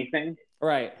do anything.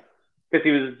 Right. Because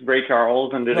he was Ray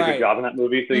Charles and did a good job in that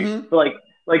movie. So,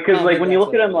 because when you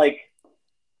look at him,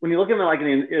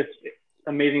 in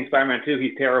Amazing Spider-Man 2,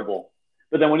 he's terrible.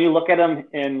 But then when you look at him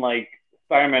in like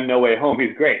Spider-Man No Way Home,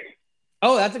 he's great.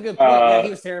 Oh, that's a good point. Yeah,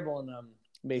 he was terrible in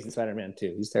Amazing Spider-Man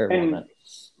 2. He's terrible in that.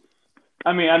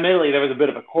 I mean, admittedly, there was a bit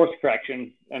of a course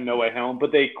correction in No Way Home,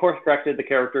 but they course corrected the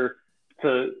character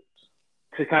to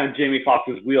kind of Jamie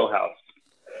Foxx's wheelhouse.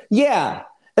 Yeah.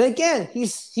 And again, he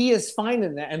is fine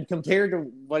in that. And compared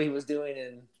to what he was doing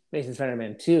in Amazing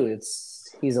Spider-Man 2,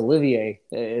 he's Olivier.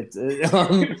 But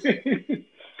well,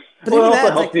 it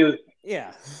also helped he was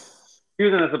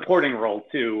in a supporting role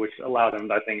too, which allowed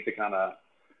him, I think, to kind of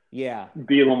be a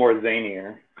little more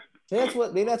zanier.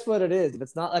 Maybe that's what it is. If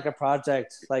it's not like a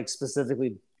project like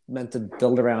specifically meant to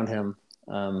build around him,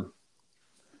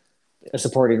 a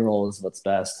supporting role is what's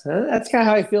best. And that's kind of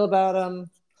how I feel about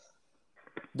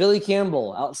Billy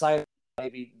Campbell. Outside,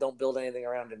 maybe don't build anything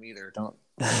around him either. Don't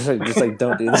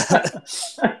don't do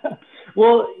that.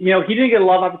 Well, he didn't get a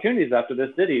lot of opportunities after this,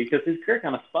 did he? Because his career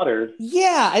kind of sputtered.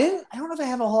 Yeah, I don't know if I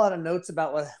have a whole lot of notes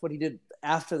about what he did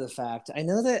after the fact. I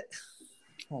know that.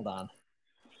 Hold on.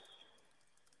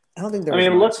 I don't think there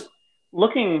was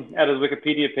looking at his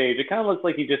Wikipedia page, it kind of looks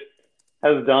like he just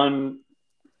has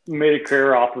made a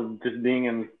career off of just being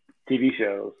in TV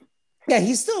shows. Yeah,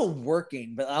 he's still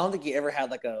working, but I don't think he ever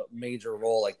had like a major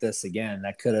role like this again.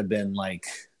 That could have been like.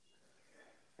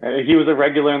 He was a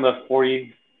regular in the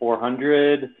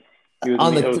 4400. He was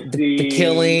on in the OC. The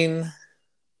Killing.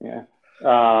 Yeah.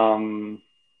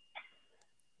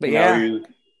 But yeah.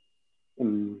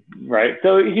 Right.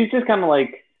 So he's just kind of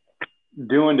like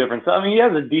doing different stuff. I mean, he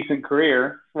has a decent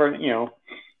career for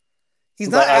He's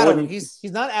not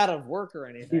out of work or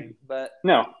anything, but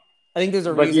no. I think there's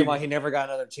a reason why he never got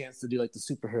another chance to do like the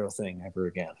superhero thing ever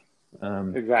again.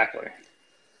 Exactly.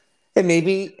 And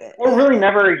maybe, or really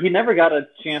he never got a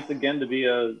chance again to be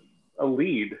a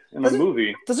lead in a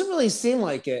movie. Doesn't really seem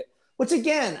like it. Which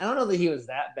again, I don't know that he was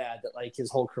that bad that like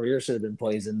his whole career should have been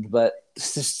poisoned, but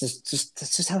it's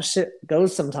just how shit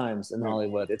goes sometimes in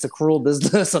Hollywood. It's a cruel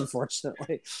business,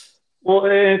 unfortunately. Well,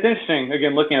 it's interesting.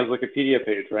 Again, looking at his Wikipedia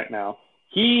page right now,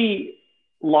 he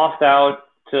lost out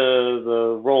to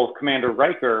the role of Commander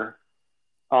Riker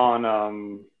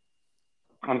on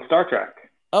Star Trek.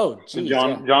 Oh, geez,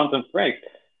 Jonathan Frakes,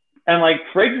 and like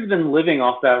Frakes has been living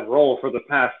off that role for the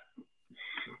past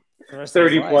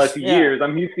 30 plus years. I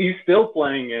mean, he's still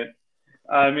playing it.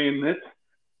 I mean,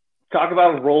 talk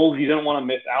about roles you don't want to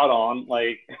miss out on.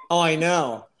 Like, oh, I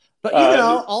know. But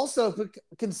also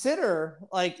consider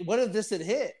like, what if this had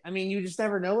hit? I mean, you just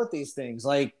never know with these things.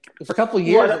 Like for a couple of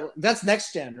years, that's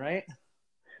next gen, right?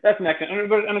 That's next gen,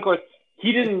 and of course,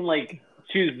 he didn't like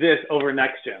choose this over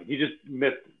next gen. He just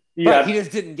missed. He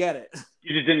just didn't get it.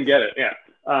 You just didn't get it, yeah.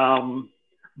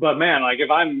 But man, like if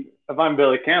I'm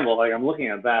Billy Campbell, like I'm looking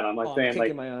at that, I'm like saying, kicking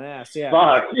like, my own ass, yeah.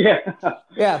 Fuck, yeah.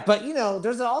 Yeah, but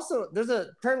there's a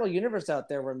parallel universe out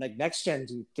there where like Next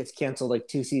Gen gets canceled like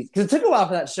 2 seasons because it took a while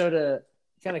for that show to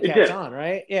kind of catch on,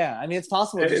 right? Yeah, I mean it's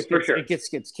possible it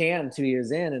gets canned 2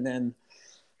 years in, and then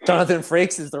Jonathan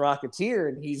Frakes is the Rocketeer,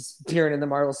 and he's appearing in the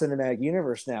Marvel Cinematic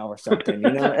Universe now or something.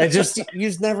 It just you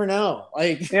just never know.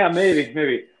 Like, yeah,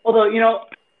 maybe. Although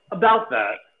about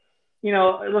that,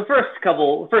 the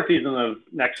first season of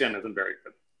Next Gen isn't very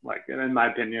good. Like, in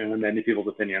my opinion, and many people's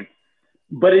opinion.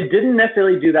 But it didn't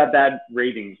necessarily do that bad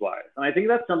ratings-wise. And I think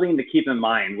that's something to keep in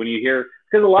mind when you hear,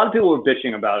 because a lot of people were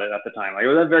bitching about it at the time. Like, it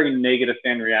was a very negative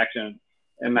fan reaction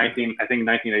in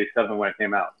 1987 when it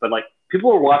came out. But, like,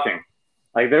 people were watching.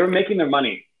 Like, they were making their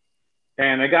money.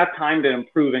 And it got time to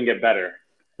improve and get better.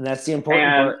 And that's the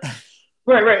important part.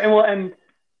 Right. And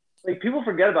like, people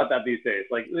forget about that these days.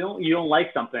 Like, you don't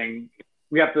like something,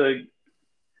 we have to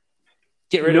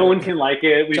get rid of it. No one can like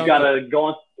it. We've got to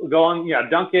go on,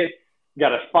 dunk it. Got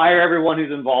to fire everyone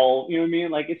who's involved. You know what I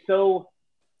mean? Like, it's so.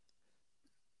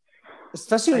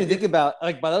 Especially when you think about,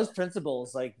 like, by those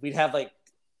principles, like, we'd have like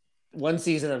one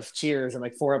season of Cheers and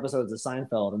like 4 episodes of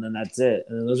Seinfeld, and then that's it.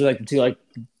 And those are like the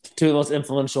two of the most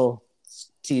influential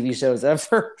TV shows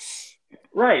ever.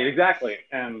 Right. Exactly.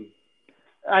 And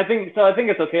I think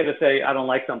it's okay to say I don't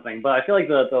like something, but I feel like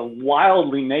the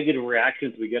wildly negative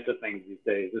reactions we get to things these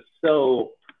days is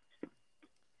so.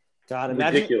 God,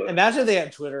 imagine they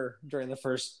had Twitter during the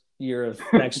first year of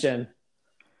Next Gen.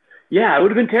 Yeah, it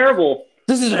would have been terrible.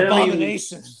 This is an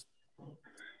abomination.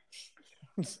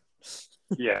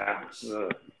 Yeah. So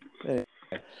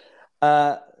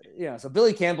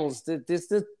Billy Campbell's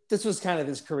this was kind of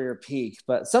his career peak,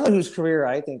 but someone whose career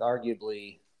I think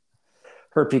arguably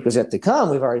her peak was yet to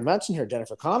come. We've already mentioned her,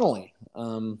 Jennifer Connelly.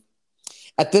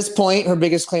 At this point, her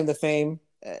biggest claim to fame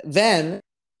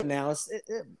now is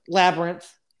Labyrinth.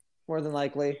 More than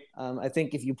likely. I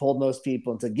think if you polled most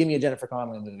people and said, give me a Jennifer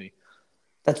Connelly movie,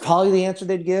 that's probably the answer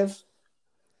they'd give.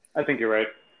 I think you're right.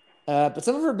 But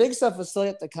some of her big stuff is still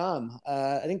yet to come.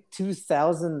 I think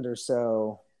 2000 or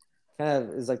so kind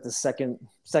of is like the second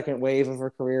wave of her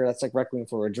career. That's like Requiem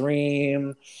for a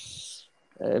Dream.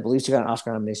 I believe she got an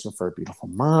Oscar nomination for A Beautiful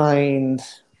Mind,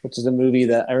 which is a movie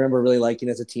that I remember really liking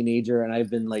as a teenager, and I've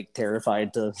been like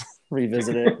terrified to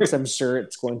revisit it because I'm sure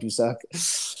it's going to suck.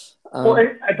 Well,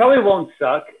 it probably won't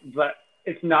suck, but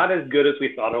it's not as good as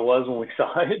we thought it was when we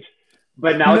saw it.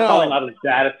 But now it's probably not as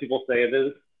bad as people say it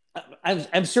is.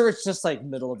 I'm sure it's just like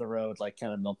middle of the road, like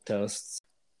kind of milquetoast.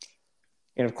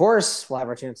 And of course, we'll have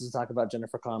our chances to talk about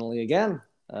Jennifer Connelly again.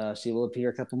 She will appear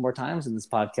a couple more times in this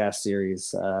podcast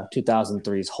series.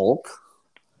 2003's Hulk,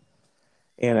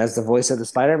 and as the voice of the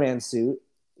Spider-Man suit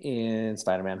in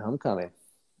Spider-Man: Homecoming.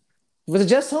 Was it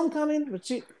just Homecoming?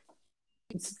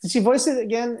 Did she voice it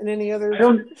again in any other? I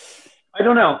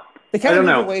don't know. They kind of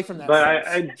move away from that. But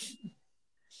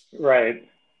right.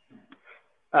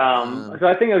 So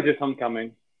I think it was just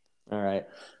Homecoming. All right.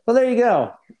 Well, there you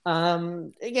go.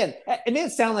 Again, it made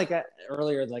it sound like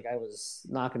earlier, like I was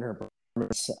knocking her.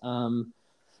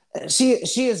 She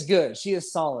is good. She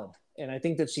is solid, and I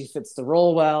think that she fits the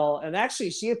role well. And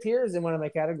actually, she appears in one of my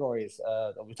categories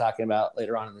that we'll be talking about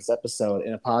later on in this episode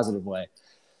in a positive way.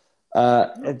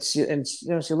 And she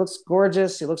looks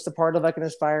gorgeous. She looks the part of like an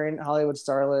aspiring Hollywood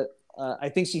starlet. I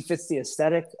think she fits the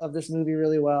aesthetic of this movie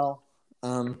really well.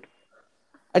 I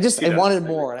wanted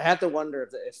more. I had to wonder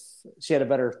if she had a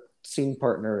better scene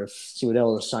partner, if she would be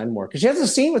able to shine more. Because she has a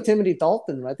scene with Timothy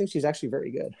Dalton. I think she's actually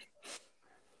very good.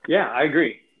 Yeah, I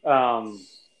agree.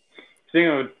 Speaking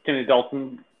of Timothy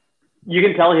Dalton, you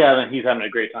can tell he's having a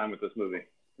great time with this movie.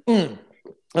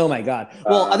 Oh my God!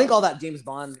 Well, I think all that James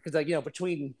Bond, because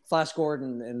between Flash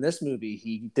Gordon and this movie,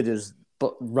 he did his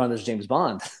run as James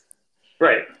Bond.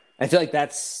 Right. I feel like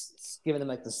that's giving him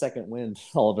like the second wind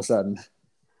all of a sudden.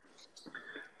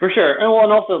 For sure, and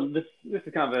also this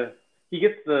is kind of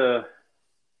because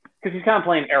he's kind of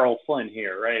playing Errol Flynn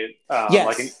here, right? Yes.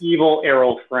 Like an evil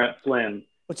Errol Flynn.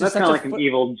 That's kind of like an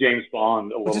evil James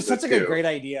Bond. Which is such a great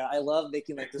idea. I love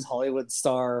making like this Hollywood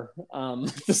star,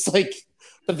 just like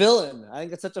the villain. I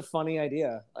think it's such a funny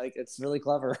idea. Like, it's really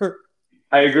clever.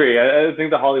 I agree. I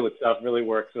think the Hollywood stuff really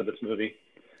works with this movie.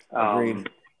 Agreed.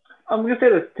 I'm going to say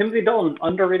this. Timothy Dalton,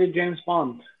 underrated James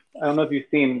Bond. I don't know if you've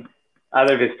seen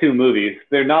either of his 2 movies.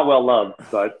 They're not well loved,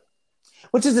 but...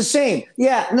 Which is a shame.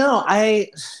 Yeah, no,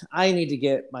 I need to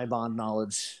get my Bond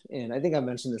knowledge in. I think I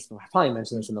mentioned this. I probably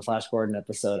mentioned this in the Flash Gordon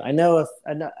episode.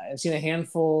 I've seen a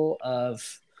handful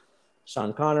of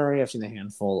Sean Connery. I've seen a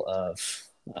handful of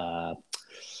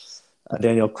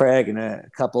Daniel Craig and a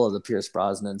couple of the Pierce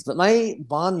Brosnans. But my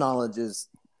Bond knowledge is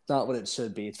not what it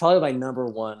should be. It's probably my number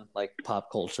one like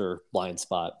pop culture blind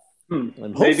spot.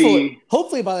 And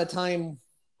hopefully by the time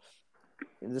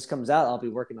this comes out, I'll be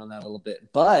working on that a little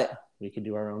bit. But we could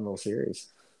do our own little series.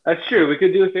 That's true. We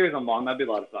could do a series on Bond. That'd be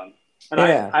a lot of fun. And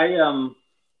yeah.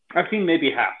 I've seen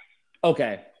maybe half.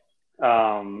 Okay.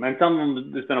 And some of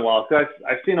them, it's been a while. So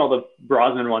I've seen all the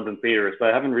Brosnan ones in theaters, but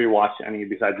I haven't rewatched any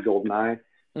besides GoldenEye.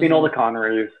 I've seen all the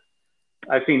Connerys.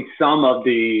 I've seen some of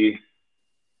the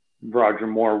Roger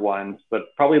Moore ones,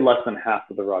 but probably less than half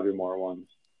of the Roger Moore ones.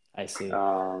 I see.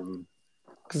 I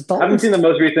haven't seen the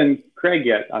most recent Craig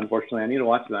yet, unfortunately. I need to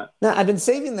watch that. No, I've been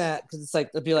saving that because it's like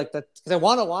it'd be like that because I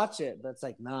want to watch it, but it's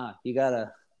like nah, you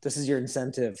gotta. This is your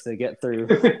incentive to get through.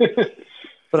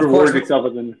 But of course, what's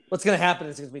going to happen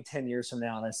is it's going to be 10 years from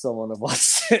now, and I still won't have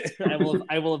watched it.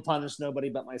 I will have punished nobody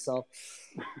but myself.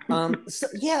 So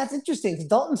yeah, it's interesting because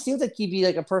Dalton seems like he'd be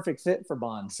like a perfect fit for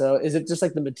Bond. So is it just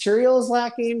like the material is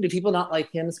lacking? Do people not like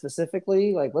him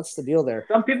specifically? Like, what's the deal there?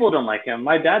 Some people don't like him.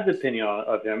 My dad's opinion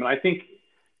of him, and I think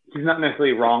he's not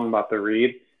necessarily wrong about the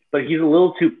read, but he's a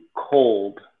little too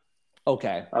cold.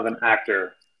 Okay. Of an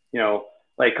actor,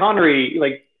 like Connery,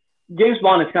 like. James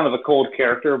Bond is kind of a cold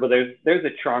character, but there's a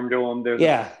charm to him. There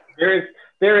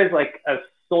is like a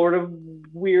sort of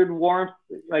weird warmth.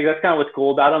 Like that's kind of what's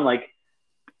cool about him. Like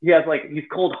he's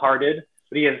cold-hearted,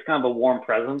 but he has kind of a warm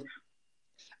presence.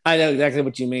 I know exactly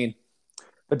what you mean,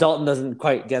 but Dalton doesn't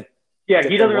quite get. Yeah,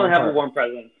 he doesn't really have a warm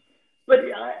presence. But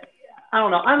I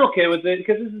don't know. I'm okay with it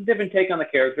because this is a different take on the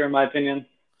character, in my opinion.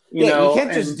 You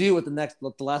can't just do what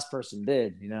the last person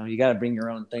did. You got to bring your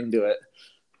own thing to it.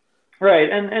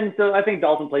 Right, and so I think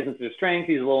Dalton plays into his strength.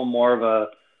 He's a little more of a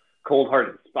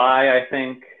cold-hearted spy, I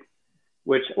think,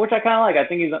 which I kind of like. I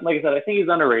think he's, like I said, I think he's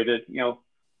underrated. Not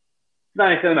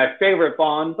necessarily my favorite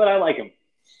Bond, but I like him.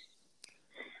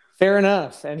 Fair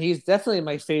enough, and he's definitely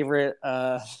my favorite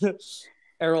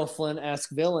Errol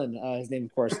Flynn-esque villain. His name,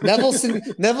 of course,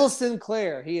 Neville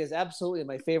Sinclair. He is absolutely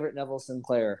my favorite Neville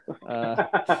Sinclair.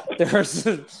 There's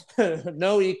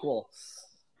no equal.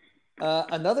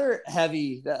 Another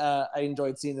heavy that I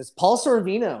enjoyed seeing is Paul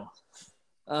Sorvino.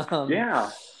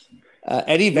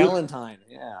 Eddie Valentine.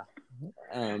 Yeah.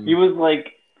 He was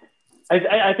like,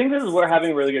 I think this is where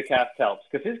having a really good cast helps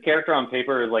because his character on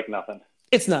paper is like nothing.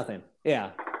 It's nothing.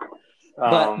 Yeah.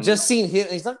 But just seeing him,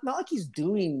 he's not like he's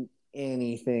doing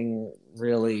anything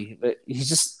really, but he's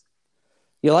just,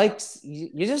 you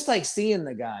just like seeing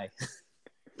the guy.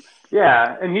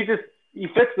 Yeah. And he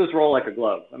fits this role like a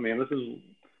glove. I mean, this is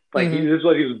like, this is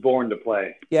what he was born to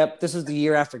play. Yep. This was the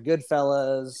year after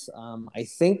Goodfellas. I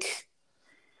think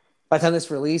by the time this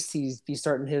released, he's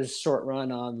starting his short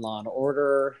run on Law and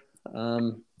Order. The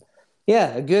turn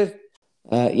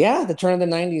of the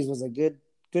 90s was a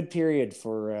good period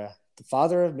for the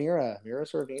father of Mira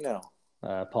Sorvino.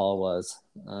 Paul was.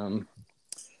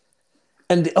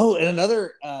 And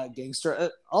another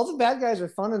gangster. All the bad guys are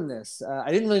fun in this.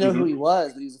 I didn't really know who he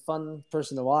was, but he's a fun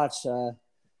person to watch.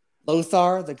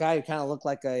 Lothar, the guy who kind of looked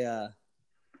like a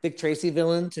Dick Tracy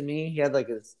villain to me. He had like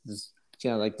this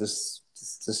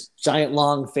giant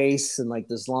long face and like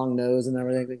this long nose and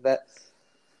everything like that.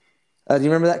 Do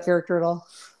you remember that character at all?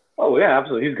 Oh yeah,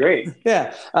 absolutely. He's great.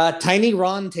 Yeah. Tiny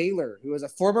Ron Taylor, who was a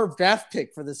former draft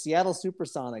pick for the Seattle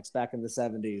Supersonics back in the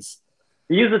 70s.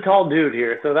 He's a tall dude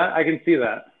here, so that I can see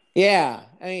that. Yeah.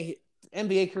 I mean,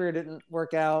 NBA career didn't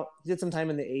work out. He did some time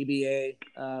in the ABA.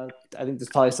 I think there's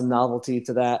probably some novelty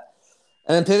to that.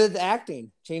 And then pivoted to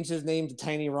acting. Changed his name to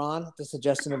Tiny Ron at the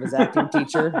suggestion of his acting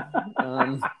teacher,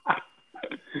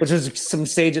 which was some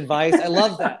sage advice. I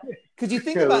love that. Because you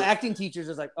think about acting teachers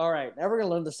as like, all right, now we're going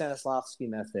to learn the Stanislavski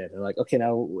method. They're like, okay,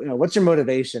 now what's your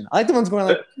motivation? I like the ones going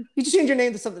like, you just change your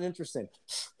name to something interesting.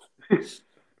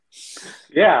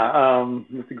 Yeah,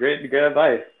 that's a great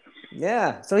advice.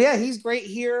 Yeah. So yeah, he's great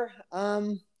here.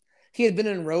 He had been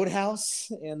in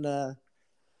Roadhouse and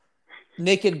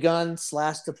Naked Gun /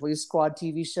 The Police Squad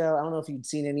TV show. I don't know if you'd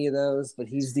seen any of those, but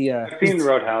he's the I've seen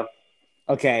Roadhouse.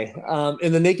 Okay.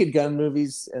 In the Naked Gun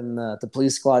movies and the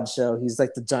Police Squad show, he's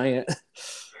like the giant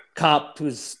cop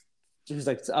who's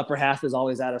like the upper half is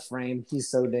always out of frame. He's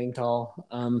so dang tall.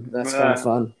 That's kind of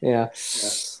fun. Yeah.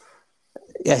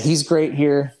 Yeah, he's great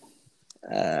here.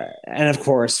 And of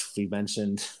course, we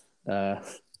mentioned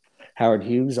Howard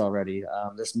Hughes already.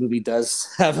 This movie does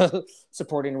have a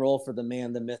supporting role for the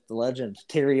man, the myth, the legend,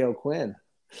 Terry O'Quinn.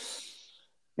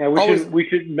 Yeah, we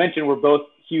should mention we're both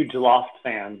huge Lost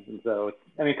fans, and so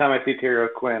anytime I see Terry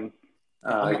O'Quinn,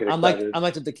 I'm like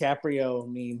the DiCaprio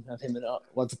meme of him in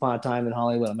Once Upon a Time in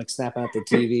Hollywood. I'm like snapping at the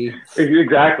TV.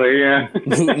 Exactly, yeah.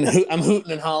 I'm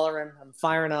hooting and hollering. I'm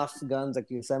firing off guns like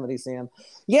Yosemite Sam.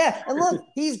 Yeah, and look,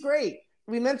 he's great.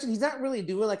 We mentioned he's not really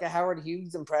doing like a Howard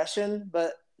Hughes impression,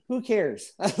 but who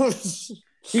cares?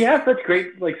 He has such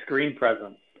great like screen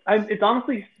presence. It's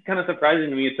honestly kind of surprising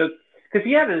to me. It took because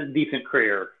he had a decent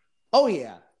career. Oh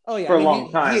yeah. For a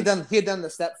long time. He had done the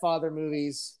Stepfather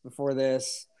movies before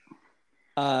this.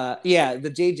 Yeah,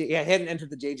 the JJ. Yeah, I hadn't entered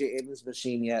the JJ Abrams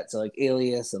machine yet, so like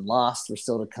Alias and Lost were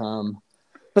still to come.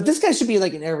 But this guy should be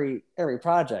like in every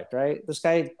project, right? This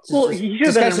guy.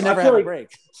 This guy should never have a break.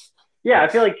 Yeah, I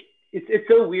feel like it's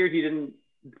so weird he didn't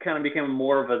kind of become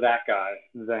more of a that guy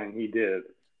than he did,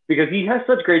 because he has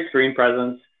such great screen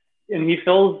presence and he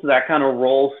fills that kind of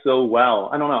role so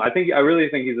well. I don't know. I really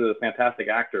think he's a fantastic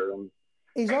actor. And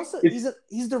he's also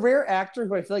he's the rare actor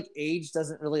who I feel like age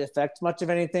doesn't really affect much of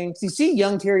anything. So you see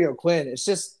young Terry O'Quinn, it's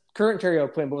just current Terry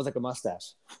O'Quinn, but with like a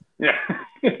mustache. Yeah,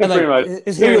 and pretty like, much.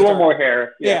 His Maybe hair a little more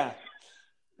hair. Yeah.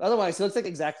 Otherwise, he looks like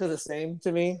exactly the same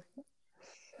to me.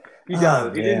 He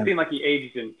does. He didn't seem like he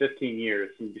aged in 15 years.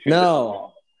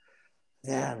 No.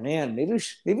 Yeah, man. Maybe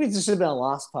this should have been a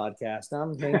Lost podcast. Now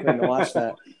I'm thinking to watch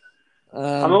that.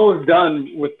 I'm almost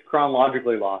done with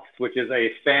Chronologically Lost, which is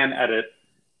a fan edit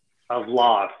of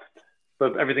Lost.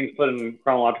 So everything's put in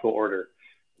chronological order.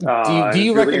 Do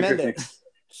you really recommend it?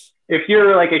 If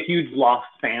you're like a huge Lost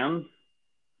fan,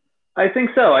 I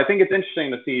think so. I think it's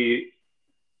interesting to see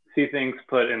things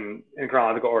put in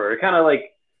chronological order. It kind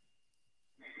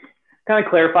of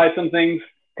clarifies some things,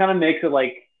 kind of makes it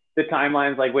like the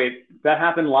timeline's like, wait, that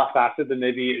happened a lot faster than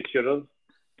maybe it should have.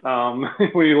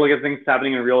 When you look at things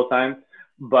happening in real time.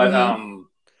 But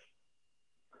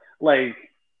like,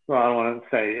 well, I don't want to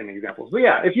say any examples, but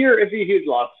yeah, if you're a huge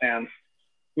Lost fan,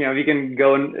 you know, if you can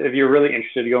go and if you're really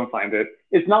interested, go and find it.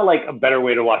 It's not like a better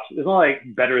way to watch. It's not like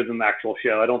better than the actual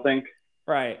show, I don't think.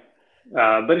 Right.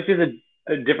 But it's just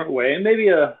a different way, and maybe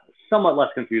a somewhat less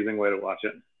confusing way to watch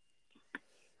it.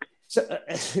 So,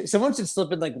 someone should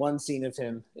slip in like one scene of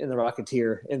him in the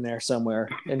Rocketeer in there somewhere,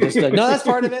 and just be like, no, that's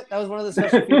part of it. That was one of the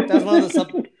special. That was one of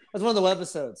the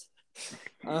webisodes.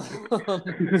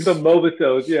 The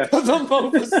mobisodes, yeah. The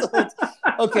mobisodes.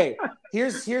 Okay,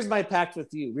 here's my pact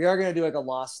with you. We are going to do like a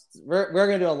Lost. We're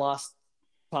going to do a Lost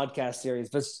podcast series,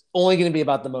 but it's only going to be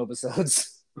about the mobisodes.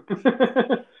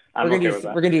 We're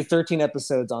gonna do 13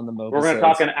 episodes on the mobisodes. We're gonna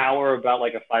talk an hour about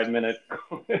like a 5-minute.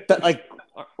 That like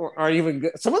are even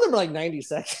good. Some of them are like 90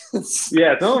 seconds.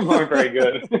 Yeah, some of them aren't very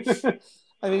good.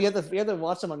 I mean, you have to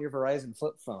watch them on your Verizon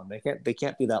flip phone. They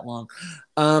can't be that long.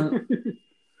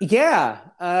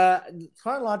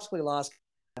 Chronologically Lost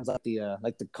comes out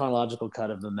the chronological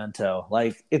cut of Memento.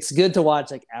 Like, it's good to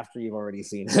watch like after you've already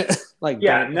seen it. Like,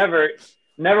 yeah, never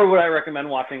would I recommend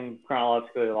watching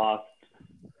Chronologically Lost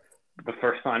the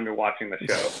first time you're watching the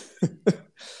show.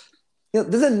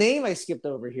 There's a name I skipped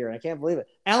over here. I can't believe it.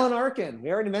 Alan Arkin.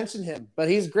 We already mentioned him, but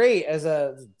he's great as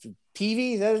a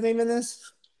Peavy. Is that his name in this?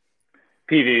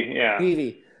 Peavy, yeah.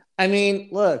 Peavy. I mean,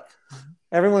 look,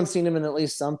 everyone's seen him in at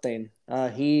least something.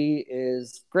 He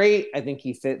is great. I think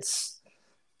he fits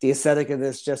the aesthetic of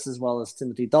this just as well as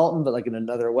Timothy Dalton, but like in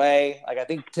another way. Like, I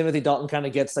think Timothy Dalton kind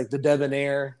of gets like the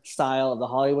debonair style of the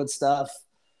Hollywood stuff.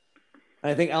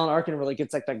 And I think Alan Arkin really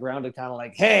gets like that grounded kind of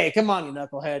like, hey, come on, you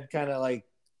knucklehead, kind of like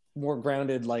more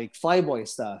grounded like Flyboy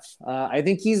stuff. I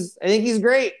think he's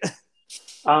great.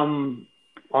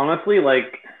 Honestly,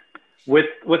 like with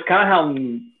kind of how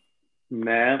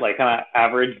like kind of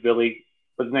average Billy,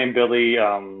 what's his name, Billy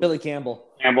Campbell,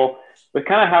 with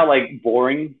kind of how like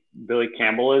boring Billy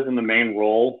Campbell is in the main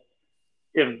role.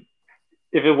 If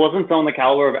it wasn't on the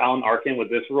caliber of Alan Arkin with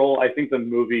this role, I think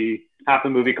half the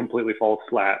movie completely falls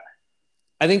flat.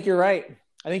 I think you're right.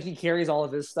 I think he carries all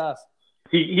of his stuff.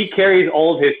 He carries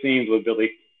all of his scenes with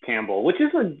Billy Campbell, which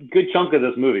is a good chunk of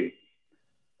this movie.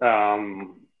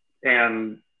 And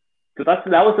so that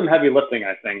was some heavy lifting,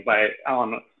 I think, by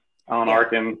Alan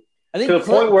Arkin. I think to the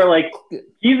point where like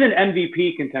he's an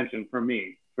MVP contention for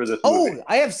me for this movie. Oh,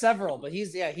 I have several, but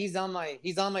he's on my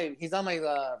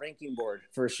ranking board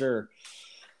for sure.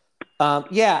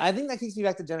 I think that takes me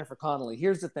back to Jennifer Connelly.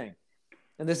 Here's the thing.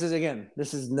 And this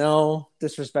is no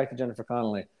disrespect to Jennifer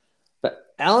Connelly,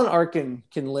 but Alan Arkin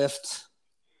can lift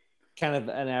kind of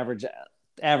an average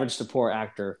to poor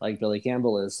actor like Billy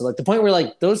Campbell is. So like the point where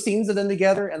like those scenes of them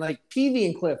together, and like Peavy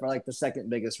and Cliff are like the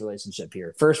second biggest relationship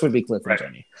here. First would be Cliff and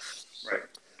Jenny.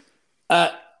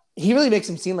 Right. He really makes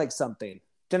him seem like something.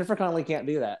 Jennifer Connelly can't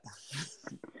do that.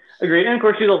 Agreed. And of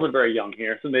course she's also very young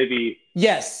here, so maybe.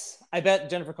 Yes. I bet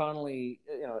Jennifer Connelly,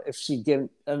 if she'd given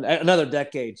another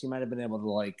decade, she might have been able to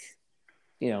like,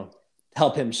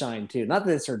 help him shine too. Not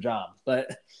that it's her job,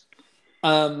 but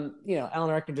Alan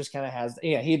Arkin just kind of has.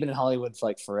 Yeah, he'd been in Hollywood for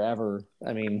like forever.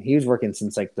 I mean, he was working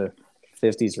since like the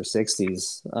 50s or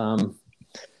 60s.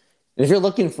 If you're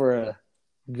looking for a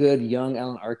good young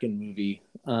Alan Arkin movie,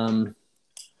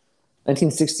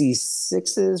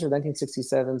 1966s or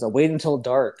 1967s, I'll Wait Until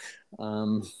Dark.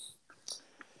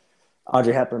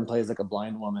 Audrey Hepburn plays like a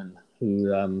blind woman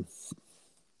who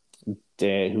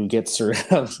gets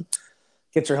sort of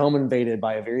gets her home invaded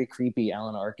by a very creepy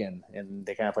Alan Arkin, and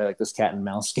they kind of play like this cat and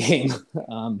mouse game.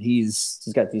 He's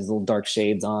got these little dark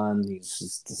shades on. He's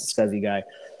just this scuzzy guy.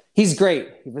 He's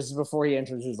great. This is before he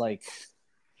enters his like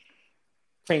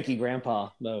cranky grandpa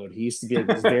mode. He used to be like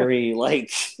this very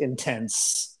like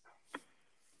intense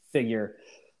figure.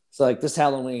 So like this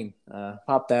Halloween,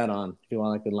 pop that on if you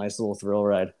want like a nice little thrill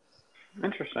ride.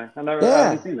 Interesting. I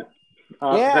haven't seen it.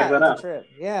 I'll have to check that out. A trip.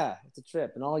 Yeah, it's a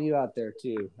trip, and all you out there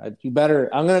too. You better.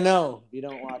 I'm gonna know if you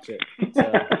don't watch it.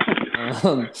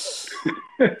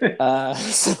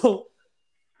 So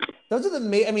those are the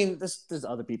main. I mean, there's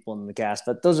other people in the cast,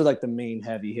 but those are like the main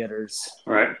heavy hitters.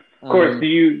 Right. Of course,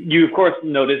 you of course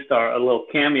noticed a little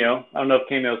cameo. I don't know if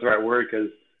cameo is the right word because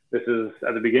this is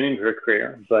at the beginning of her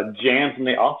career, but Jan from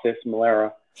The Office,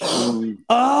 Melora.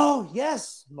 Oh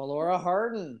yes, Melora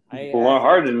Hardin. Melora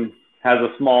Hardin has a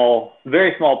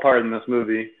very small part in this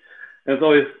movie. And it's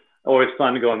always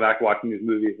fun going back watching these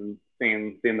movies and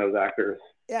seeing those actors.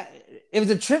 Yeah, it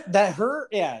was a trip that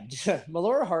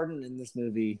Melora Hardin in this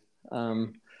movie. It's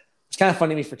kind of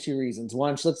funny to me for two reasons.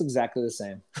 One, she looks exactly the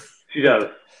same. She does.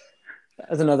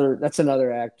 That's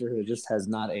another actor who just has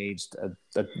not aged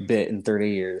a bit in 30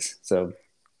 years. So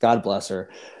God bless her.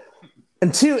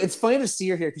 And two, it's funny to see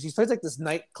her here because she plays like this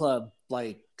nightclub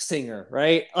like singer,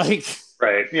 right? Like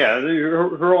right, yeah.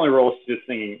 Her only role is just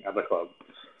singing at the club.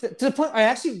 To the point, I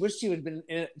actually wish she would have been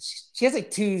in it. She has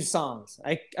like 2 songs.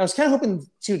 I was kind of hoping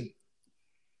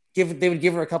they would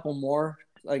give her a couple more,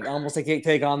 like almost like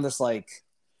take on this like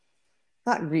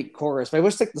not Greek chorus, but I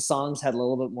wish like the songs had a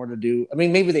little bit more to do. I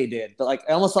mean, maybe they did, but like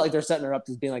I almost felt like they're setting her up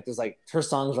as being like this, like her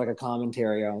songs were like a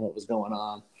commentary on what was going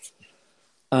on.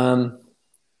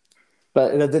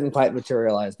 But it didn't quite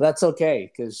materialize. But that's okay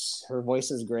because her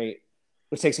voice is great,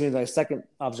 which takes me to my second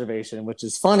observation, which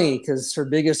is funny because her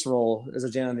biggest role is a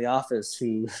Jan in The Office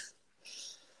who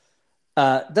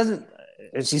doesn't.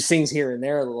 And she sings here and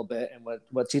there a little bit, and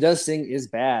what she does sing is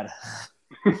bad.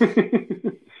 She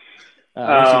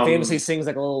famously sings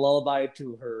like a little lullaby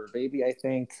to her baby, I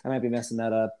think. I might be messing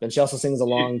that up. And she also sings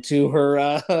along to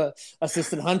her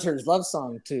assistant Hunter's love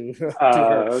song to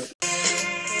her.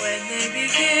 When they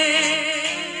begin,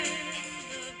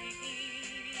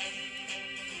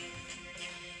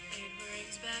 it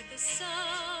brings back the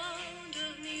sound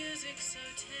of music so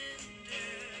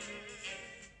tender.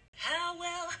 How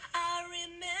well I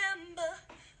remember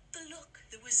the look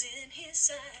that was in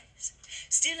his eyes,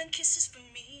 stealing kisses from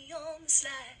me on the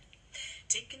slide,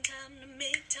 taking time to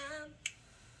make time,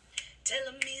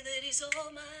 telling me that he's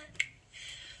all mine,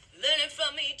 learning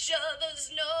from each other's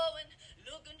knowing,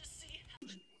 looking to see.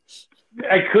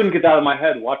 I couldn't get that out of my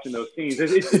head watching those scenes.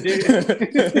 It's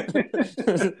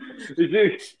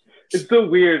so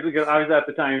weird because obviously at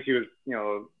the time she was,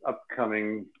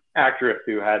 upcoming actress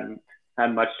who hadn't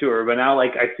had much to her, but now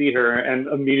like I see her and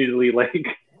immediately like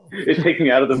it takes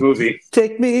me out of the movie.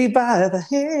 Take me by the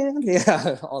hand,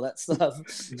 yeah, all that stuff.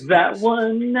 That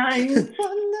one night.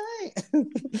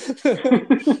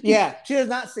 Yeah, she does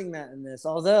not sing that in this.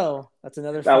 Although that's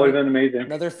that would have been amazing.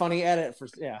 Another funny edit for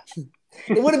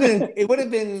It would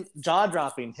have been jaw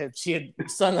dropping if she had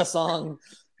sung a song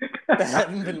that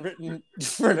hadn't been written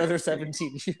for another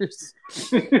 17 years.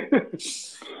 Thank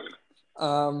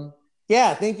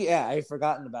you. Yeah, I've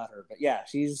forgotten about her, but yeah,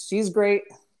 she's great.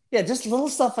 Yeah, just little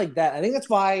stuff like that. I think that's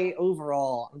why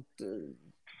overall,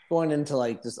 going into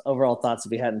like just overall thoughts that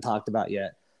we hadn't talked about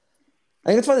yet. I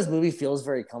think that's why this movie feels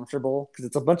very comfortable because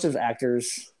it's a bunch of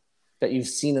actors that you've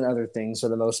seen in other things for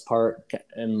the most part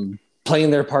and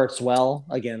playing their parts well,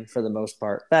 again, for the most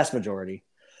part, vast majority.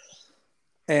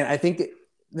 And I think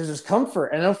there's this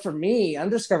comfort. I know for me, I'm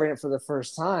discovering it for the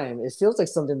first time. It feels like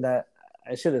something that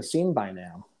I should have seen by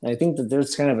now. And I think that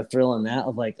there's kind of a thrill in that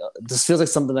of like, this feels like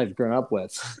something I've grown up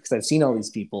with because I've seen all these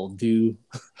people do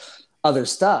other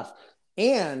stuff.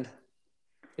 And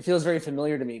it feels very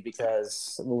familiar to me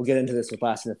because we'll get into this with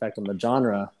lasting effect on the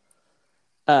genre.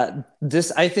 I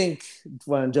think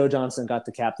when Joe Johnston got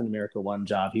the Captain America 1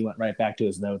 job, he went right back to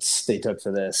his notes they took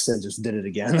for this and just did it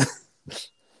again.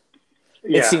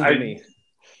 It seemed to me.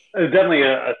 It's definitely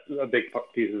a big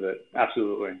piece of it.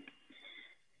 Absolutely.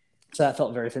 So that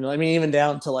felt very familiar. I mean, even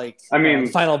down to like,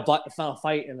 final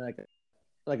fight in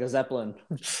like a Zeppelin.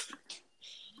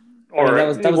 Or it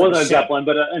wasn't a Zeppelin,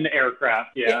 but an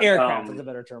aircraft. Yeah, aircraft is a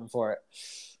better term for it.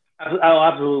 Oh,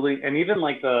 absolutely. And even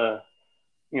like the,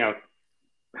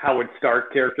 Howard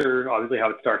Stark character. Obviously,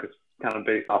 Howard Stark is kind of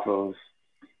based off of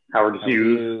Howard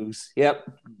Hughes. Yep.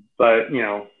 But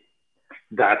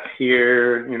that's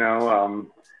here.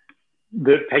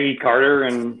 The Peggy Carter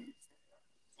and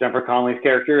Jennifer Connelly's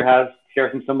character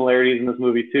share some similarities in this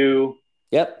movie too.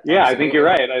 Yep. Yeah, I think you're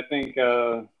absolutely. right. I think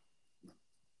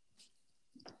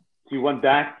he went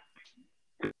back.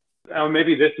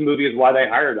 Maybe this movie is why they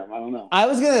hired him. I don't know. I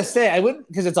was gonna say I wouldn't,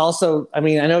 because it's also. I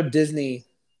mean, I know Disney.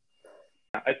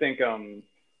 I think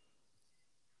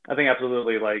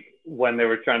absolutely, like when they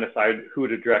were trying to decide who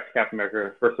to direct Captain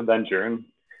America: First Avenger, and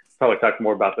probably talk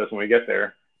more about this when we get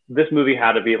there. This movie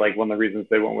had to be like one of the reasons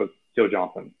they went with Joe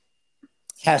Johnson.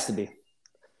 Has to be.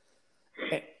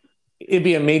 It'd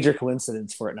be a major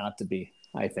coincidence for it not to be,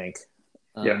 I think.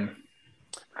 Yeah.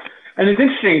 And it's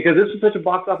interesting because this was such a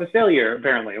box office failure,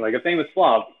 apparently, like a famous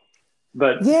flop.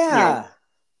 But yeah,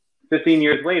 15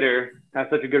 years later, has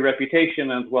such a good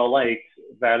reputation and is well liked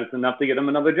that it's enough to get him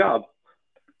another job.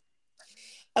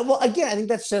 Well, again, I think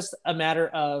that's just a matter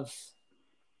of,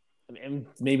 and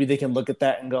maybe they can look at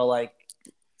that and go like,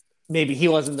 maybe he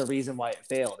wasn't the reason why it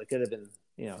failed. It could have been,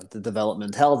 the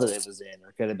development hell that it was in, or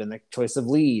it could have been the choice of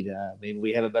lead. Maybe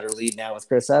we have a better lead now with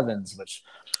Chris Evans, which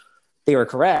they were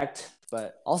correct,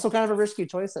 but also kind of a risky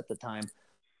choice at the time.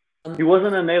 He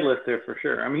wasn't an A-lister for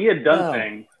sure. I mean, he had done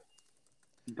things,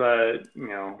 but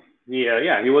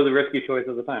he was a risky choice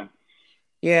at the time.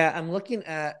 Yeah, I'm looking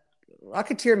at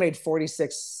Rocketeer made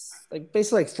 46,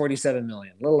 basically 47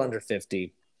 million, a little under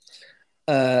 50,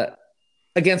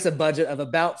 against a budget of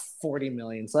about 40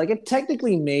 million. So it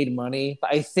technically made money,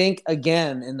 but I think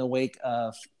again in the wake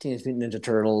of Teenage Mutant Ninja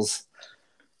Turtles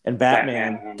and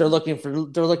Batman, they're looking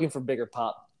for bigger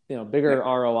pop, bigger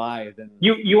ROI than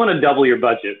you want to double your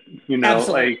budget,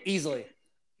 absolutely, easily.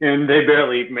 And they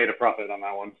barely made a profit on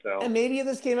that one. So, and maybe if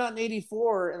this came out in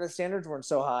 '84 and the standards weren't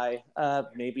so high,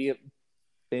 maybe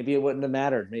it wouldn't have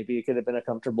mattered. Maybe it could have been a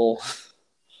comfortable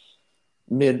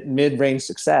mid-range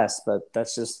success, but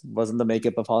that's just wasn't the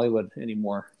makeup of Hollywood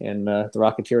anymore. And the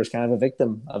Rocketeer is kind of a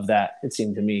victim of that, it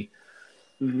seemed to me,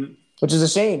 which is a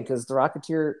shame because the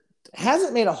Rocketeer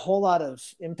hasn't made a whole lot of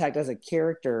impact as a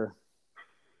character.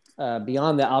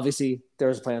 Beyond that, obviously, there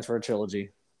was plans for a trilogy.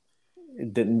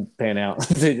 It didn't pan out.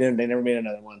 They never made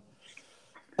another one.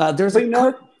 There's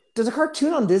a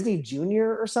cartoon on Disney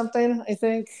Junior or something, I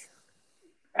think.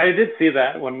 I did see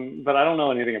that one, but I don't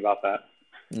know anything about that.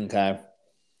 Okay.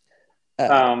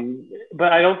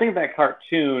 But I don't think that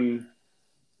cartoon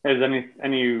has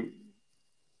any.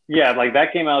 Yeah,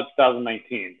 that came out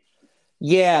 2019.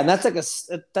 Yeah, and that's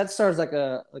that stars like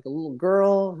a little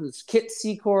girl who's Kit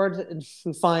Secord, and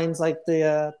who finds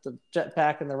the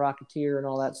jetpack and the Rocketeer and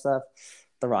all that stuff.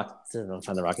 Don't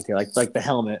find the Rocketeer, like the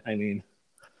helmet. I mean,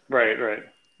 right.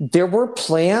 There were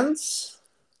plans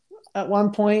at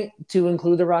one point to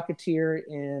include the Rocketeer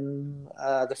in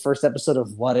the first episode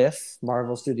of What If,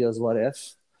 Marvel Studios' What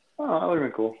If. Oh, that would have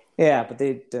been cool. Yeah, but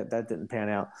that didn't pan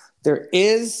out. There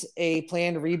is a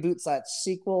planned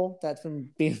reboot/sequel that's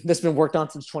been worked on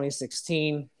since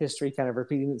 2016. History kind of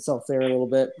repeating itself there a little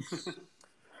bit.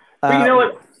 But you know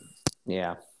what?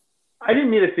 Yeah. I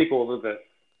didn't need a sequel to this.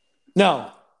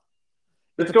 No.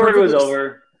 The story was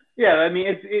over. Yeah, I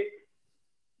mean,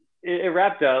 it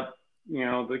wrapped up.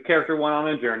 The character went on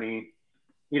a journey.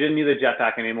 You didn't need the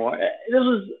jetpack anymore.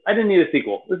 I didn't need a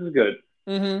sequel. This is good.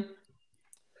 Mm-hmm.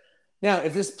 Now,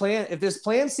 if this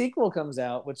planned sequel comes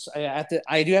out, which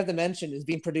I do have to mention, is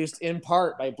being produced in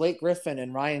part by Blake Griffin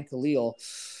and Ryan Khalil.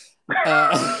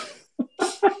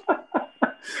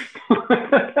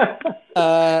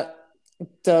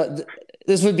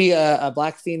 This would be a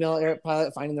black female air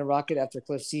pilot finding the rocket after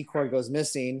Cliff Secord goes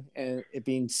missing, and it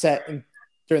being set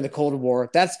during the Cold War.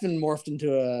 That's been morphed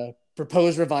into a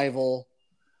proposed revival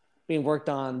being worked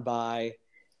on by.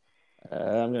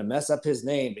 I'm going to mess up his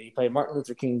name, but he played Martin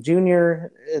Luther King Jr.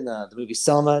 in the movie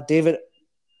Selma. David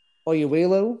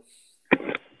Oyelowo.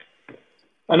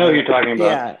 I know who you're talking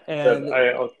about. Yeah,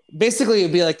 and basically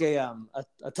it'd be like a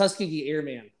Tuskegee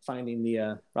Airman finding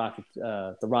the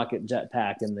rocket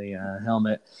jetpack and the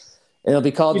helmet. And it'll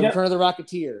be called The Return of the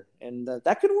Rocketeer, and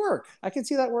that could work. I could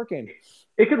see that working.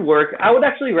 It could work. I would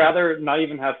actually rather not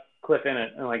even have Cliff in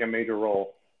it in a major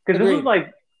role, because this is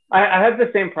I have the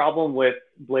same problem with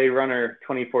Blade Runner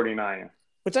 2049,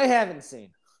 which I haven't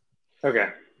seen. Okay,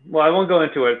 well, I won't go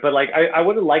into it, but I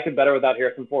would have liked it better without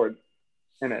Harrison Ford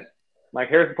in it.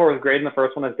 Harrison Ford was great in the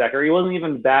first one as Deckard. He wasn't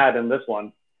even bad in this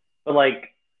one, but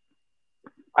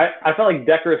I felt like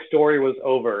Deckard's story was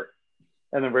over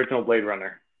in the original Blade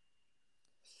Runner,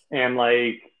 and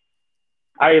I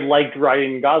liked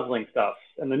Ryan Gosling stuff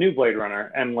in the new Blade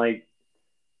Runner, and I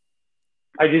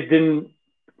just didn't.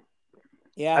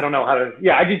 Yeah. I don't know how to.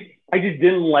 Yeah, I just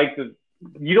didn't like the.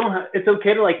 You don't have. It's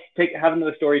okay to have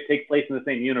another story take place in the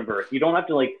same universe. You don't have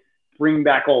to bring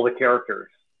back all the characters.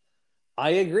 I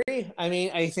agree. I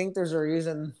mean, I think there's a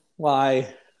reason why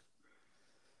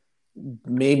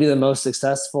maybe the most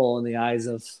successful in the eyes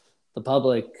of the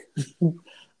public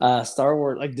Star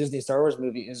Wars, like Disney Star Wars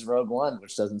movie, is Rogue One,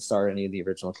 which doesn't star any of the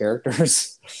original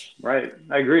characters. Right.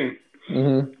 I agree.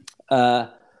 Mm-hmm.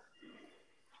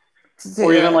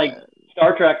 Or even like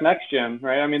Star Trek Next Gen,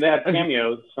 right? I mean, they had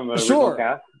cameos from the original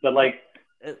cast, but like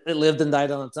it lived and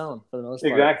died on its own for the most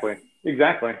part.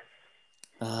 Exactly.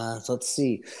 So let's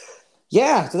see.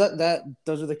 Yeah, so that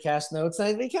those are the cast notes.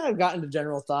 And we kind of got into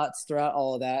general thoughts throughout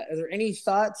all of that. Are there any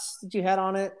thoughts that you had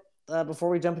on it before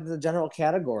we jump into the general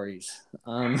categories?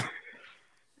 Because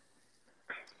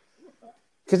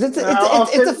it's a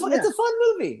fun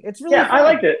movie. It's really fun. I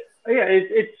liked it. Yeah,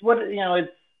 it's what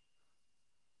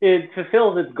it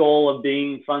fulfills its goal of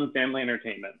being fun family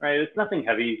entertainment, right? It's nothing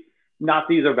heavy.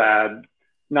 Nazis are bad.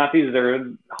 Nazis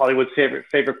are Hollywood's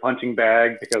favorite punching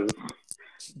bag because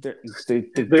they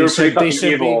were pretty fucking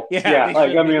evil.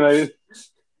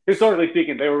 Historically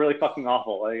speaking, they were really fucking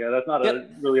awful. Like, that's not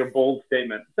really a bold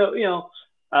statement. So,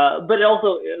 but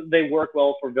also they work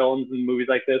well for villains in movies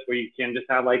like this, where you can just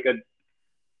have like a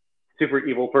super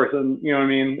evil person, you know what I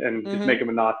mean? And just make him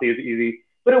a Nazi is easy,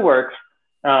 but it works.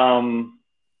 And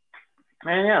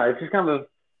yeah, it's just kind of a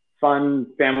fun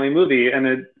family movie,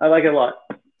 and I like it a lot.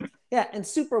 Yeah, and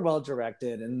super well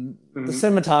directed, and the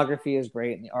cinematography is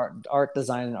great, and the art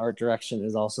design and art direction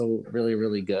is also really,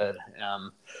 really good.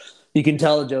 You can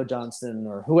tell Joe Johnston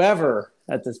or whoever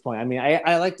at this point. I mean,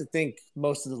 I like to think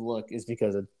most of the look is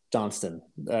because of Johnston,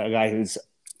 a guy whose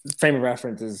frame of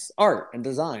reference is art and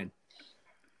design.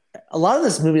 A lot of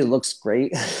this movie looks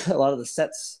great. A lot of the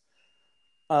sets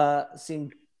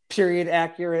seem period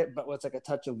accurate, but with like a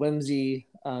touch of whimsy.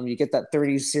 You get that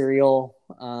 30s serial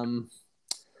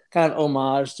kind of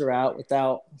homage throughout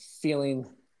without feeling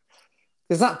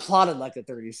it's not plotted like a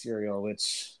 30s serial,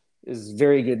 which is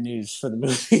very good news for the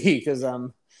movie because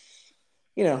some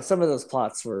of those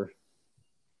plots were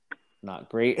not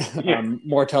great.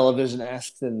 More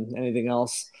television-esque than anything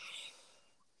else.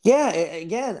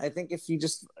 Again, I think if you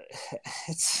just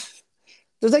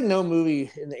there's like no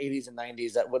movie in the 80s and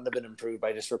 90s that wouldn't have been improved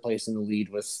by just replacing the lead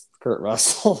with Kurt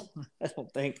Russell. I don't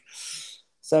think.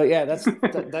 So yeah,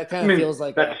 that kind of feels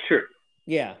like that's true.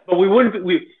 Yeah, but we wouldn't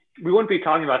be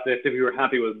talking about this if we were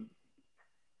happy with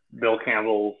Bill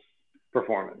Campbell's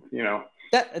performance.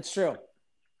 It's true.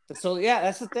 So yeah,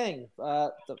 that's the thing.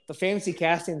 The fantasy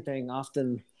casting thing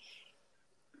often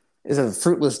is a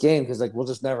fruitless game because like we'll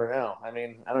just never know. I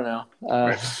mean, I don't know.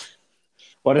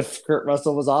 What if Kurt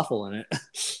Russell was awful in it?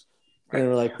 And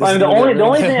we're like, the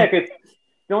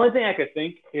only thing I could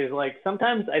think is like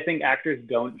sometimes I think actors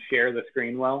don't share the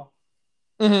screen well.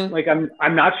 Mm-hmm. Like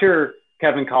I'm not sure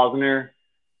Kevin Costner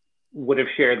would have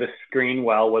shared the screen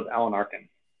well with Alan Arkin.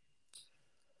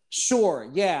 Sure,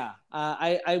 yeah,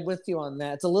 I'm with you on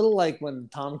that. It's a little like when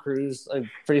Tom Cruise, like,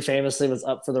 pretty famously, was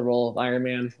up for the role of Iron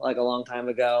Man like a long time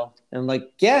ago, and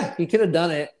like, yeah, he could have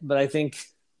done it, but I think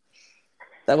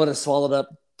that would have swallowed up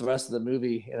the rest of the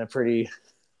movie in a pretty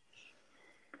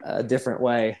different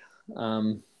way.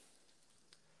 So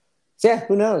yeah,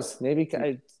 who knows? Maybe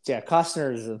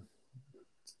Costner is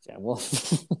well,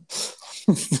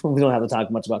 we don't have to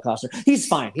talk much about Costner. He's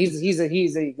fine. He's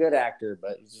a good actor,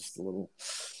 but he's just a little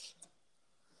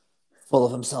full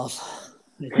of himself.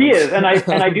 He is, and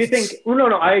I do think.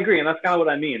 No, I agree, and that's kind of what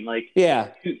I mean. Like, yeah,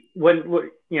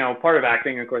 when part of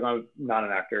acting, of course, I'm not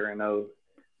an actor. I know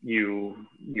you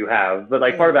have, but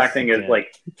like part of acting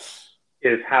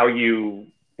is how you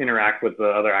interact with the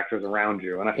other actors around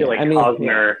you, and I feel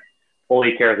Costner all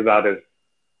he cares about is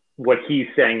what he's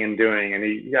saying and doing, and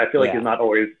I feel like he's not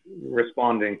always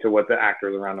responding to what the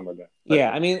actors around him are doing. But,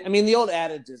 I mean, the old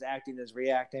adage is acting is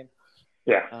reacting.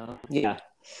 Yeah.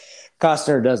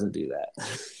 Costner doesn't do that.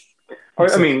 Or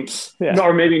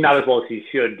maybe not as well as he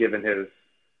should, given his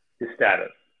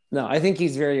status. No, I think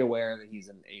he's very aware that he's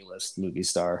an A-list movie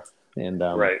star, and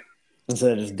right,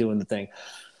 instead of just doing the thing.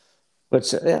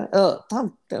 Which even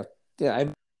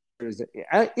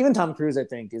Tom Cruise, I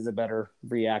think, is a better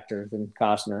reactor than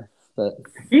Costner. But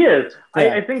he is.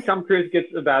 Yeah. I think Tom Cruise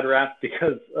gets a bad rap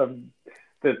because of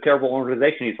the terrible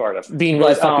organization he's part of, being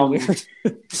really fucking weird,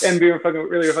 and being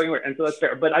really fucking weird. And so that's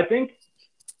fair. But I think,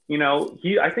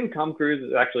 I think Tom Cruise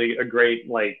is actually a great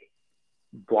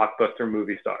blockbuster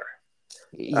movie star.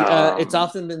 It's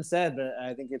often been said, but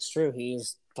I think it's true.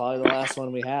 He's probably the last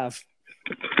one we have.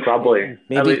 Probably.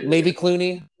 Maybe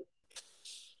Clooney.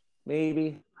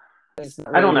 Maybe.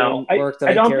 I don't know. I don't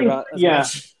think.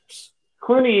 Much.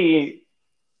 Clooney,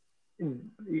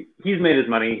 he's made his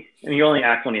money, and he only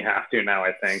acts when he has to now.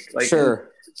 I think. Sure.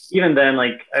 Even then,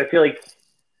 I feel like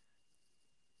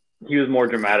he was more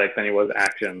dramatic than he was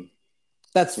action.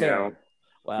 That's fair.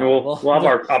 Well, we'll have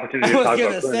our opportunity to talk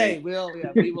about Clooney.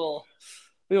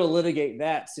 We will litigate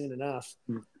that soon enough.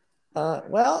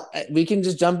 We can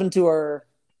just jump into our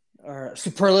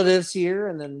superlatives here,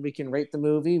 and then we can rate the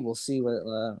movie. We'll see what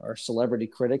our celebrity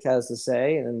critic has to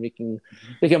say, and then we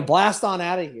can blast on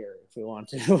out of here if we want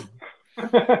to.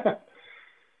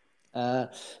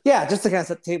 Just to kind of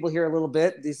set the table here a little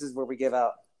bit. This is where we give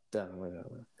out.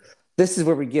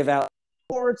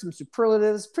 Some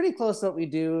superlatives, pretty close to what we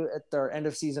do at our end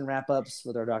of season wrap ups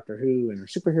with our Doctor Who and our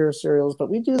superhero serials. But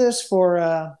we do this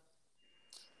for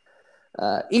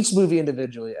each movie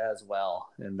individually as well.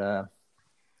 And I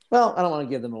don't want to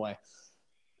give them away.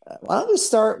 Why don't we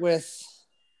start with?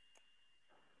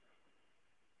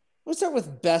 Let's start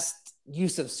with best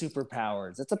use of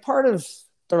superpowers. It's a part of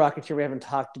the Rocketeer we haven't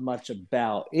talked much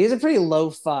about. He's a pretty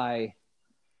lo-fi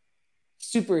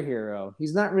superhero.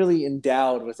 He's not really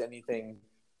endowed with anything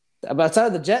outside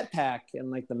of the jetpack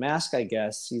and like the mask, I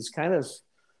guess. He's kind of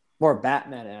more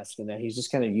Batman-esque in that he's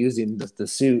just kind of using the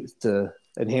suit to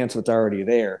enhance what's already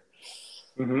there.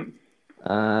 Mm-hmm.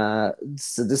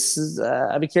 So this is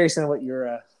I'd be curious to know what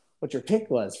your pick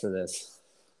was for this.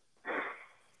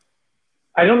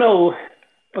 I don't know.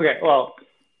 Okay, well,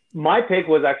 my pick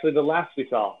was actually the last we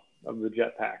saw of the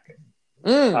jetpack.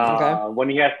 Okay. When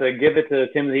he has to give it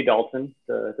to Timothy Dalton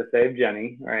to save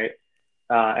Jenny, right?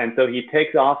 And so he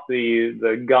takes off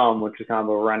the gum, which is kind of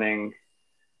a running,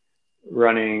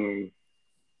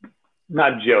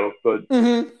 not joke, but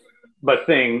thing.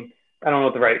 I don't know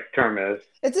what the right term is.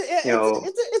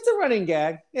 It's a running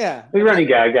gag. Yeah. It's a running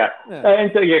gag, yeah.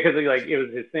 And so because it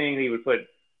was his thing, he would put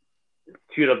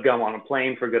chewed up gum on a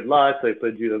plane for good luck. So he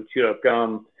put chewed up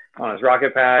gum on his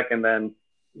rocket pack, and then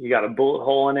he got a bullet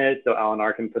hole in it, so Alan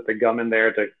Arkin put the gum in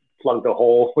there to plug the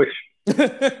hole, which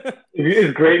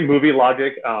is great movie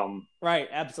logic. Right,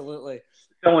 absolutely.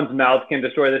 Someone's mouth can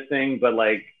destroy this thing, but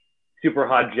like super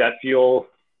hot jet fuel,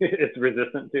 it's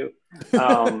resistant to.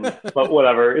 But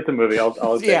whatever, it's a movie.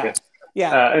 I'll take it.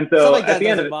 Yeah. And so like at the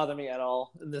end, doesn't bother me at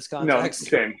all in this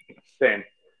context. No, same.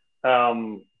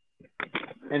 And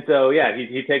so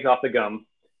he takes off the gum.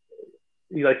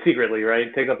 He secretly,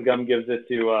 right? Takes off the gum, gives it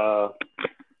to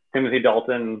Timothy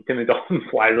Dalton. Timothy Dalton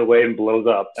flies away and blows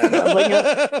up. And I'm like,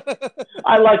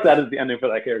 I like that as the ending for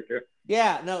that character.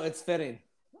 Yeah, no, it's fitting.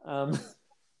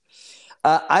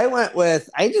 I went with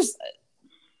I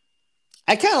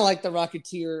kind of like the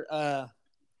Rocketeer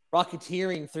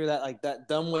rocketeering through that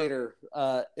dumbwaiter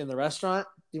in the restaurant.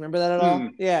 Do you remember that at all?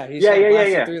 Yeah, he's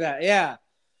blasting through that. Yeah,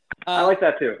 I like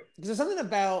that too. Because there's something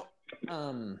about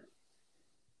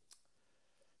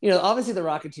obviously the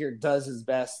Rocketeer does his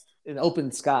best in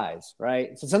open skies,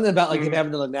 right? So something about him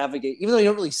having to navigate, even though you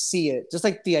don't really see it, just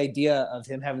the idea of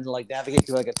him having to navigate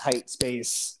through a tight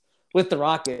space with the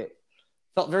rocket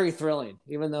felt very thrilling.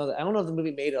 Even though I don't know if the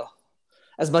movie made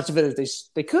as much of it as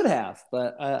they could have,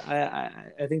 but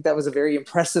I think that was a very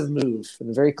impressive move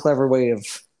and a very clever way of.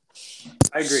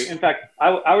 I agree. In fact,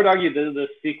 I would argue that the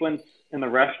sequence in the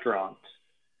restaurant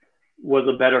was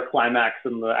a better climax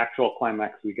than the actual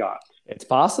climax we got. It's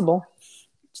possible.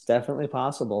 It's definitely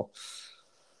possible.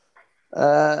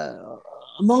 A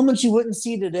moment you wouldn't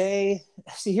see today.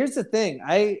 See, here's the thing.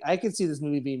 I could see this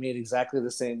movie being made exactly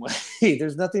the same way.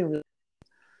 There's nothing really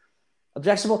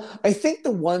objectionable. I think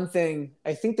the one thing,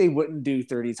 I think they wouldn't do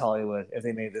 30s Hollywood if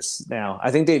they made this now.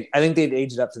 I think they'd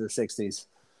age it up to the 60s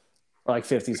or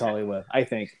 50s Hollywood. I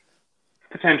think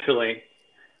potentially.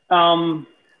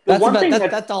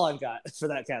 That's all I've got for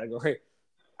that category.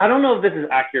 I don't know if this is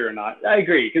accurate or not. I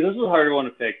agree, because this is a harder one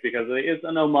to pick because it's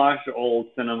an homage to old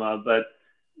cinema, but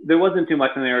there wasn't too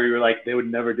much in there where you were they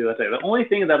would never do that today. The only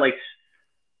thing that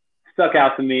stuck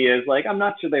out to me is I'm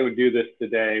not sure they would do this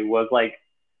today was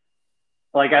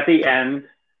at the end,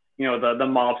 the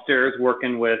mobsters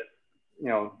working with,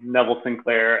 Neville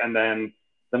Sinclair, and then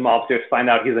the mobsters find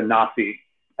out he's a Nazi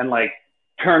and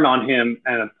turn on him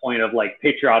at a point of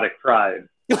patriotic pride.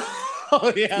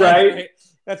 Oh yeah, right?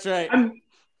 That's right.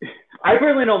 I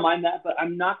personally don't mind that, but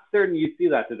I'm not certain you see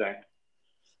that today.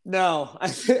 No,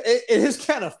 it is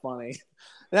kind of funny.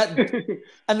 That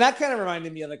kind of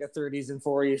reminded me of a 30s and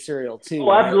 40s serial too.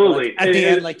 Oh, absolutely. At the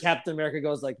end, Captain America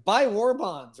goes buy war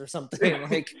bonds or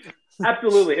something.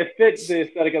 Absolutely, it fits the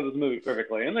aesthetic of this movie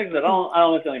perfectly. And like I said, I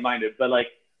don't necessarily mind it, but I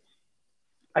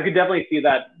could definitely see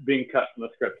that being cut from the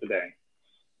script today.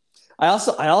 I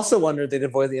also wonder if they'd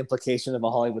avoid the implication of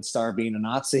a Hollywood star being a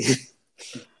Nazi.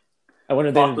 I wonder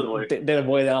if they'd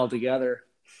avoid that altogether.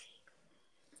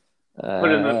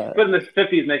 But in the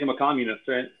 50s, make him a communist,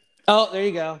 right? Oh, there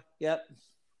you go. Yep.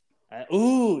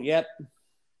 Yep.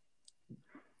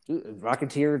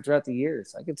 Rocketeer throughout the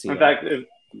years. I could see In fact,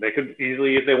 they could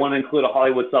easily, if they want to include a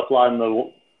Hollywood subplot in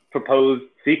the proposed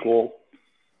sequel,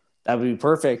 that would be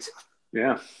perfect.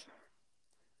 Yeah.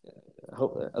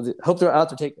 Hope they're out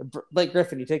there taking. Blake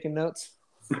Griffin, you taking notes?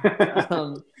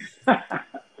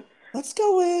 Let's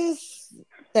go with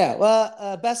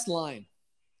best line.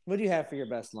 What do you have for your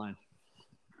best line?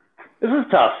 This is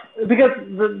tough because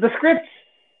the script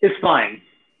is fine.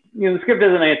 The script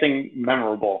isn't anything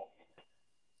memorable.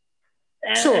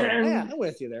 Sure, yeah, I'm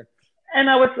with you there. And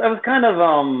I was kind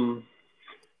of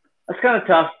it's kind of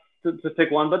tough to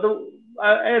pick one, but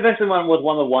I eventually went with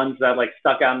one of the ones that like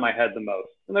stuck out in my head the most.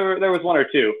 And there was one or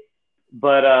two,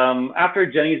 but after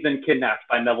Jenny's been kidnapped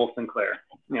by Neville Sinclair,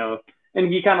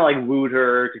 and he kind of like wooed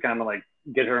her to kind of like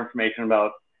get her information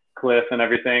about Cliff and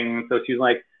everything. So she's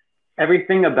like,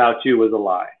 everything about you was a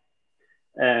lie.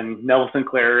 And Neville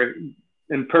Sinclair,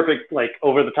 in perfect like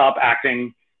over the top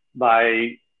acting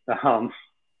by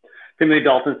Timothy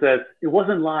Dalton, says, "It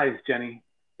wasn't lies, Jenny.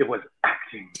 It was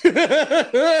acting."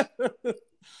 It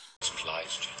wasn't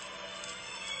lies, Jenny.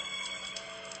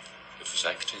 It was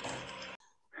acting.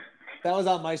 That was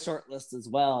on my short list as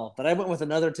well, but I went with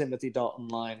another Timothy Dalton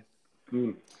line.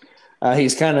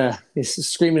 He's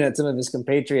screaming at some of his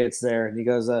compatriots there, and he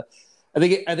goes, "I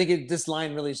think this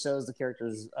line really shows the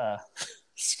character's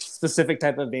specific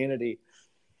type of vanity."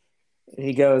 And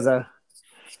he goes,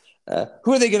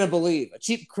 "Who are they going to believe? A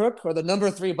cheap crook or the number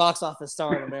 3 box office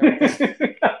star in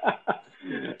America?"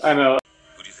 I know.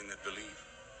 Who do you think they'd believe?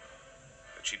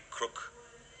 A cheap crook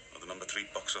or the number 3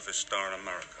 box office star in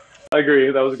America? I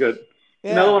agree. That was good.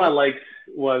 Yeah. Another one I liked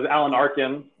was Alan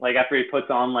Arkin. Like after he puts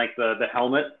on like the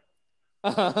helmet,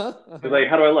 he's like,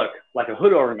 "How do I look? Like a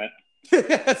hood ornament."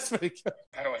 That's pretty good.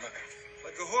 How do I look?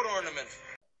 Like a hood ornament.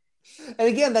 And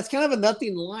again, that's kind of a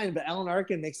nothing line, but Alan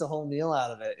Arkin makes a whole meal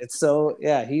out of it. It's so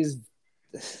he's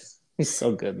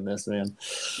so good in this, man.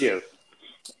 Yeah.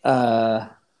 I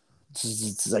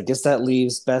guess that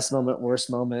leaves best moment, worst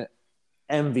moment,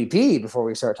 MVP before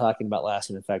we start talking about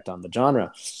lasting effect on the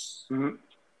genre. Mm-hmm.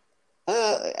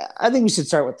 I think we should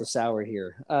start with the sour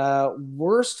here.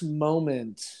 Worst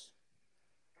moment.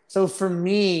 So for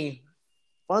me,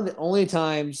 one of the only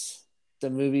times the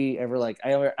movie ever I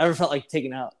ever felt like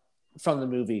taken out from the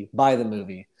movie by the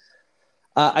movie.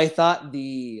 I thought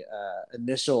the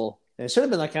initial, and it should have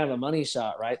been like kind of a money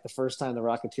shot, right? The first time the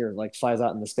Rocketeer like flies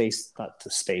out into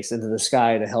the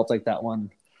sky to help like that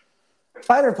one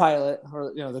fighter pilot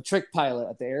or the trick pilot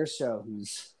at the air show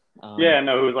who's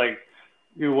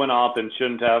who went off and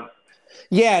shouldn't have.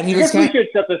 Yeah, and we should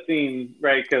set the scene,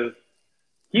 right? Because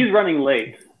he's running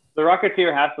late. The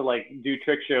Rocketeer has to like do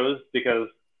trick shows because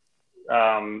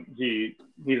he's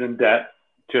in debt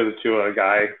to a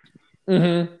guy.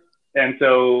 Mm-hmm. And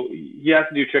so he has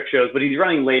to do trick shows, but he's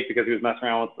running late because he was messing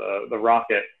around with the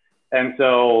rocket. And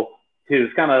so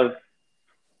his kind of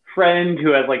friend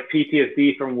who has like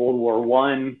PTSD from World War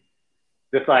I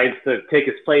decides to take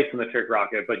his place in the trick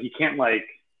rocket, but he can't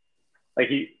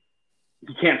he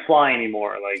can't fly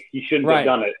anymore. Like he shouldn't have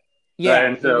done it. Yeah.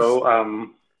 And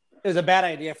so it was a bad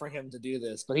idea for him to do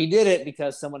this, but he did it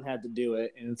because someone had to do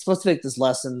it. And it's supposed to make this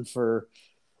lesson for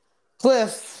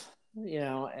Cliff,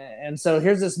 and so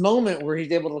here's this moment where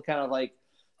he's able to kind of like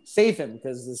save him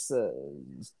because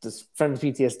this friend with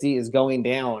PTSD is going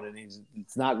down and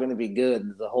it's not going to be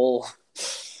good. The whole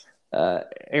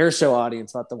air show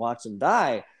audience about to watch him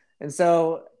die. And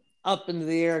so up into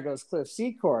the air goes Cliff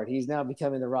Secord. He's now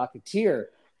becoming the Rocketeer.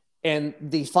 And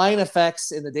the flying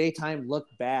effects in the daytime look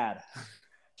bad.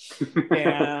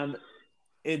 And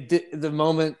the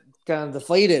moment kind of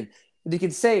deflated. And you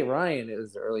could say, Ryan, it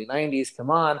was the early 90s.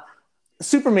 Come on.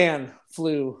 Superman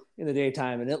flew in the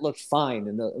daytime and it looked fine.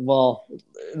 In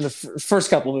the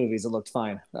first couple movies, it looked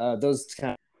fine. Those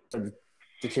kind of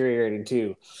deteriorating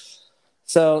too.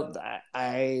 So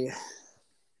I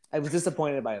was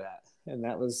disappointed by that. And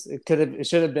it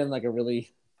should have been like a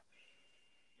really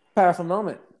powerful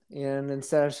moment. And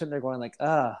instead of sitting there going like,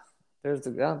 there's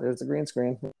the green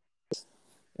screen.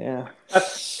 Yeah.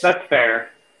 That's fair.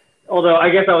 Although I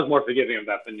guess I was more forgiving of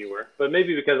that than you were, but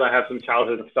maybe because I have some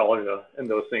childhood nostalgia in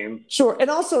those scenes. Sure. And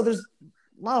also there's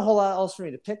not a whole lot else for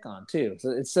me to pick on too. So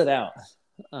it stood out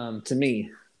to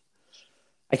me.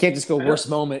 I can't just go worst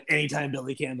moment anytime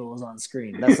Billy Campbell was on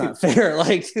screen. That's not fair.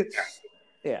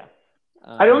 Yeah.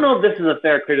 I don't know if this is a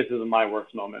fair criticism of my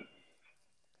worst moment.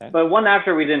 Okay. But one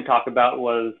actor we didn't talk about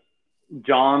was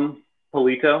John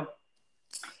Polito.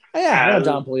 Oh, yeah, I know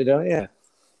John Polito, yeah.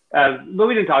 But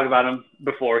we didn't talk about him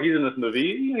before. He's in this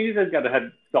movie. He's had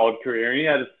a solid career. He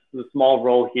had a small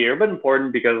role here, but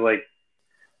important because,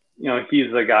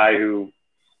 he's the guy who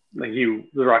the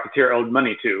Rocketeer owed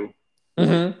money to.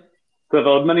 Mm-hmm. because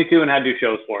owed money to and had to do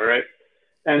shows for, right?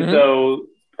 And so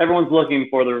everyone's looking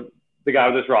for the guy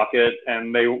with this rocket,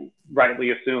 and they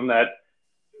rightly assume that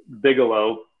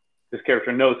Bigelow, his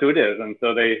character, knows who it is, and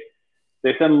so they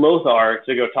send Lothar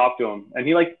to go talk to him, and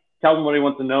he like tells him what he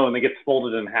wants to know, and it gets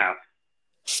folded in half.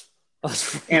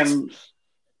 And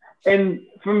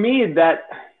for me, that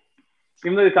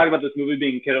even though they talk about this movie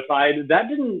being kidified, that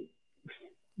didn't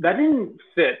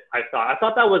fit. I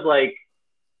thought that was like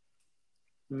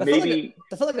maybe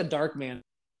that felt like a dark man.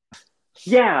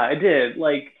 Yeah, it did.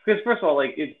 Like, because first of all,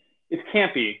 like it's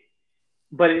campy,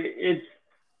 but it's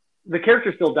the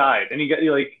character still died, and you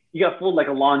got fooled like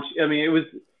a launch. I mean,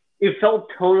 it felt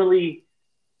totally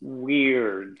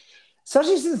weird,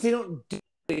 especially since they don't do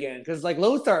it again. Because like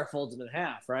Lothar folds him in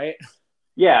half, right?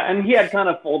 Yeah, and he had kind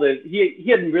of folded. He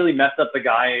had really messed up the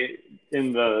guy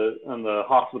on the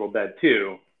hospital bed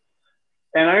too.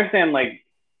 And I understand, like,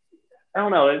 I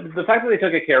don't know, the fact that they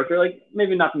took a character, like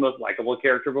maybe not the most likable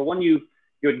character, but one you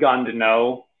had gotten to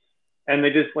know, and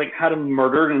they just like had him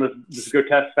murdered in this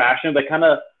grotesque fashion. They kind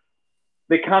of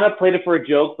played it for a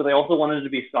joke, but they also wanted it to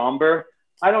be somber.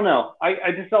 I don't know.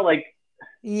 I just felt like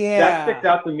that sticks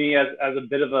out to me as a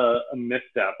bit of a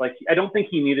misstep. Like, I don't think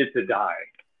he needed to die.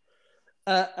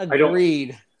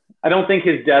 Agreed. I don't think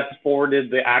his death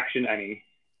forwarded the action any.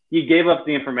 He gave up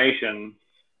the information.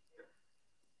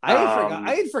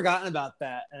 I had forgotten about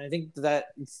that, and I think that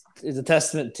is a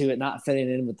testament to it not fitting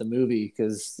in with the movie,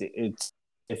 because it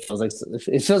feels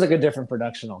like a different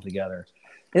production altogether.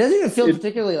 It doesn't even feel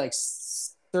particularly like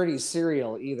 30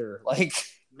 serial either. Like,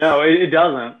 no, it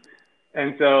doesn't.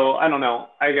 And so I don't know.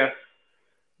 I guess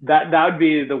that would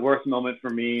be the worst moment for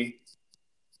me.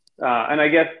 And I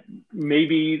guess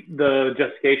maybe the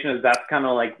justification is that's kind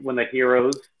of like when the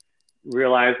heroes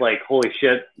realize, like, holy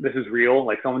shit, this is real.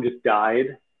 Like, someone just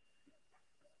died.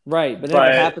 Right, but it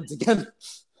never happens again.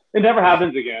 It never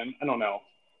happens again. I don't know.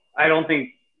 I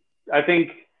think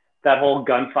that whole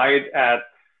gunfight at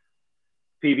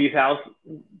Phoebe's house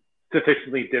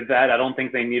sufficiently did that. I don't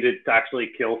think they needed to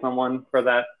actually kill someone for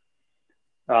that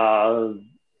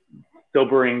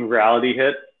sobering reality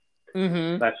hit.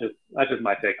 Mm-hmm. That's just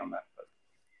my take on that. But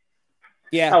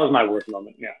yeah, that was my worst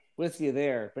moment. Yeah, with you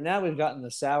there. But now we've gotten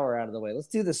the sour out of the way. Let's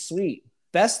do the sweet.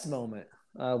 Best moment.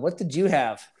 What did you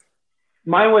have?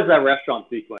 Mine was that restaurant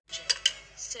sequence.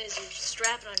 Says you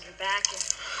strap it on your back and...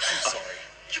 I'm sorry.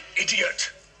 You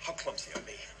idiot. How clumsy of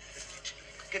me.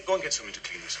 Go and get someone to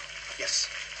clean this up. Yes.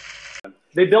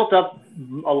 They built up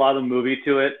a lot of the movie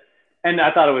to it, and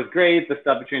I thought it was great. The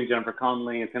stuff between Jennifer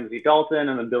Connelly and Timothy Dalton,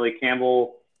 and then Billy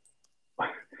Campbell.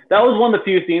 That was one of the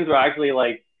few scenes where I actually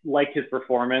like his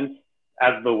performance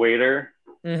as the waiter.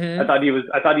 Mm-hmm. I thought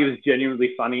he was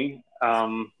genuinely funny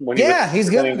when he's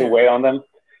good to wait on them.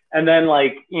 And then,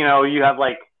 like, you know, you have,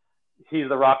 like, he's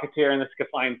the Rocketeer in this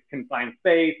confined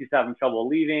space. He's having trouble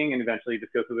leaving, and eventually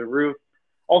just goes through the roof.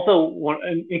 Also,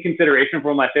 in consideration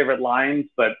for one of my favorite lines,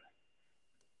 but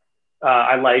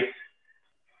I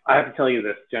have to tell you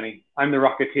this, Jenny. I'm the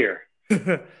Rocketeer.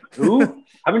 Who?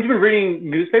 Haven't you been reading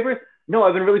newspapers? No,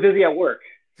 I've been really busy at work.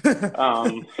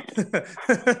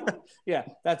 Yeah,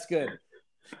 that's good.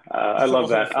 I love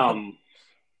that.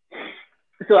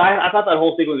 So I thought that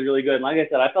whole sequence was really good. And like I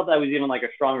said, I felt that was even like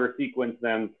a stronger sequence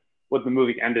than what the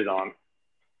movie ended on.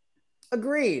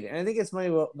 Agreed. And I think it's one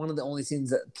of the only scenes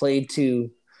that played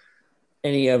to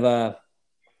any of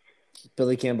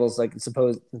Billy Campbell's like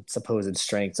supposed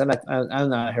strengths. I'm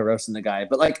not heroicing the guy,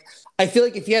 but like I feel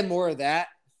like if he had more of that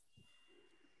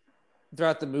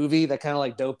throughout the movie, that kind of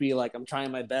like dopey, like I'm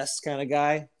trying my best kind of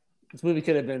guy, this movie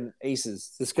could have been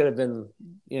aces. This could have been,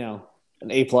 you know,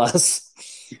 an A+.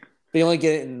 They only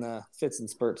get it in fits and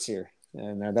spurts here,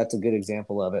 and that's a good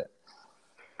example of it.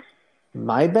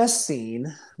 My best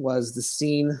scene was the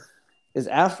scene is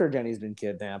after Jenny's been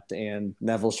kidnapped and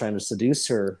Neville's trying to seduce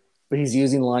her, but he's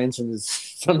using lines from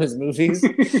his movies.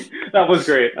 That was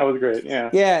great. Yeah.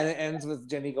 Yeah, and it ends with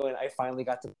Jenny going, "I finally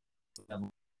got to Neville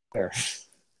Sinclair."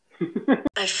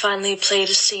 I finally played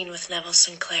a scene with Neville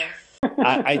Sinclair.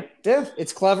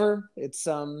 It's clever. It's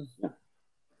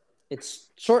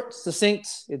short, succinct.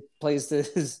 It plays to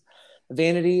his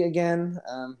vanity again.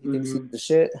 He thinks he's the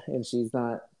shit, and she's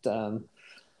not.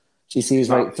 She sees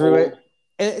right through it.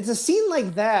 And it's a scene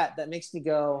like that makes me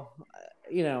go,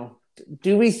 you know,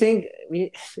 do we think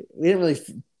we didn't really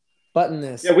button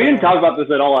this? Yeah, we didn't talk about this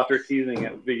at all after teasing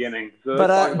at the beginning. So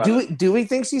but do we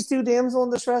think she's too damsel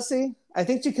in distressy? I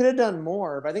think she could have done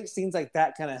more, but I think scenes like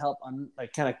that kind of help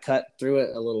kind of cut through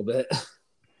it a little bit.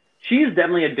 She's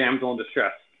definitely a damsel in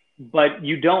distress, but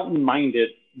you don't mind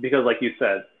it because, like you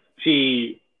said,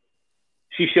 she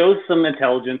shows some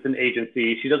intelligence and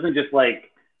agency. She doesn't just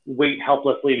like wait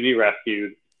helplessly to be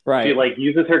rescued. Right. She like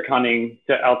uses her cunning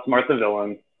to outsmart the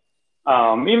villain.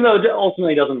 Even though it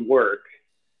ultimately doesn't work,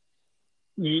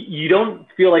 you don't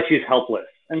feel like she's helpless.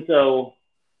 And so,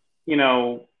 you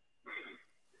know,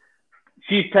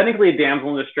 she's technically a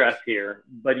damsel in distress here,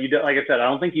 but you don't, like I said, I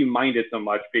don't think you mind it so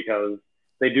much because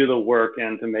they do the work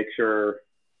and to make sure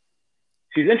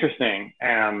she's interesting.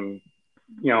 And,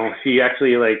 you know, she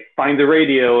actually like finds a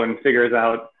radio and figures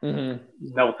out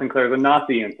Neville Sinclair's a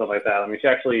Nazi and stuff like that. I mean, she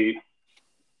actually,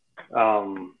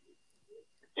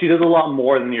 she does a lot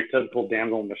more than your typical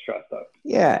damsel in distress stuff.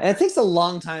 Yeah, and it takes a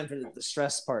long time for the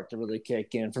stress part to really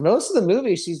kick in. For most of the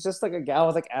movie, she's just like a gal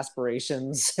with like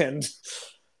aspirations and,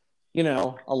 you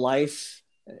know, a life.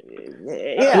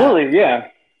 Yeah. Absolutely, yeah.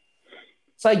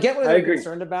 So I get why they're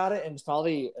concerned about it, and it's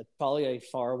probably a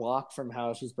far walk from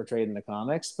how she's portrayed in the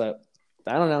comics, but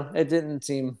I don't know. It didn't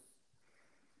seem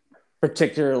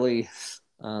particularly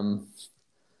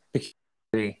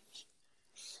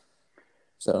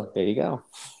so there you go.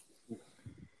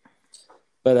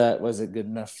 But was it good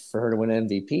enough for her to win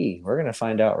MVP? We're going to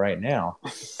find out right now.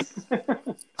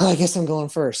 I guess I'm going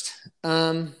first.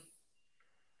 MVP.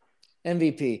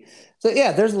 So,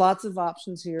 yeah, there's lots of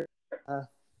options here.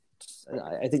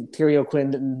 I think Terry O'Quinn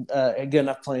didn't get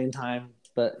enough playing time,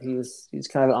 but he's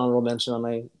kind of an honorable mention on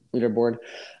my leaderboard.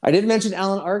 I did mention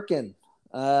Alan Arkin.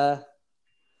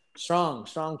 Strong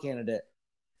candidate.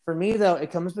 For me, though,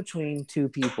 it comes between two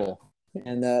people.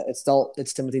 And it's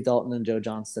Timothy Dalton and Joe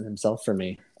Johnston himself for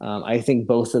me. I think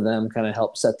both of them kind of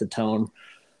help set the tone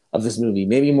of this movie,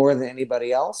 maybe more than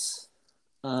anybody else.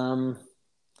 I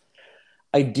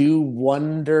do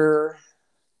wonder,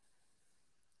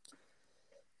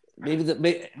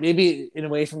 maybe in a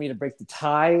way for me to break the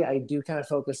tie, I do kind of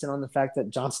focus in on the fact that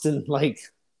Johnston like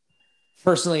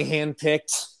personally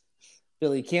handpicked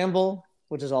Billy Campbell,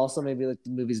 which is also maybe like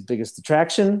the movie's biggest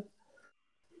attraction.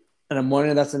 And I'm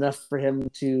wondering if that's enough for him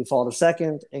to fall to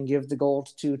second and give the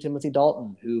gold to Timothy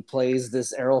Dalton, who plays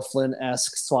this Errol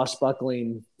Flynn-esque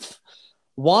swashbuckling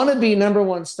wannabe number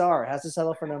one star, has to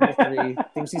settle for number 3,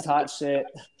 thinks he's hot shit,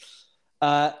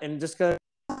 and just goes,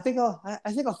 I think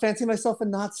I'll fancy myself a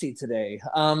Nazi today.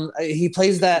 He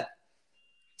plays that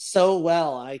so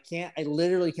well. I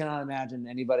literally cannot imagine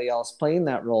anybody else playing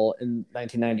that role in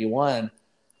 1991.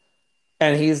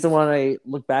 And he's the one I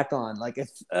look back on. Like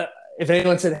if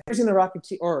anyone said, "Have you seen the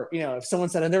Rocketeer?" or if someone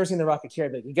said, "I've never seen the Rocketeer,"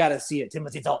 I'd be like, "You got to see it.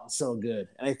 Timothy Dalton's so good."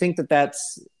 And I think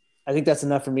that's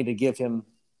enough for me to give him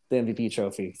the MVP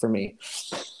trophy for me.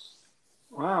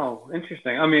 Wow,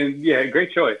 interesting. I mean, yeah,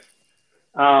 great choice.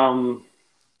 You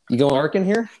going Arkin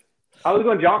here? I was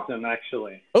going Johnson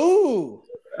actually. Ooh.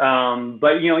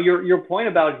 But your point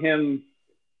about him,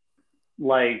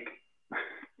 like,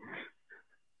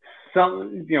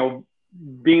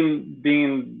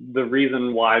 being the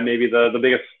reason why maybe the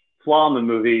biggest flaw in the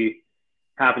movie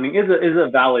happening is a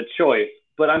valid choice,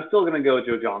 but I'm still going to go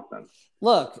Joe Johnston.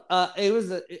 Look,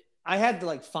 I had to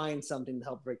like find something to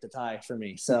help break the tie for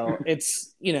me. So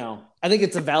it's, I think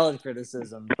it's a valid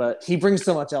criticism, but he brings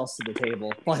so much else to the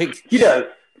table. Like he does.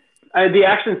 The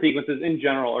action sequences in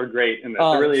general are great in this.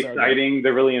 They're really exciting. Good.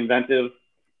 They're really inventive.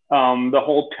 The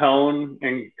whole tone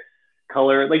and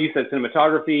color, like you said,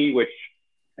 cinematography, which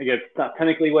I guess it's not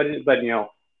technically what it is, but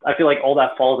I feel like all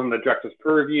that falls in the director's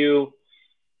purview.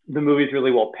 The movie's really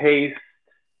well paced,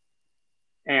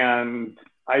 and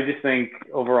I just think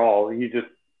overall,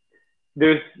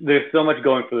 there's so much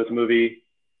going for this movie,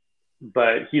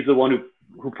 but he's the one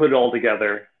who put it all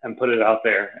together and put it out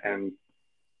there and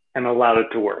allowed it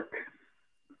to work.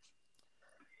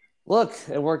 Look,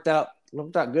 it worked out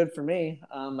good for me.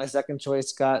 My second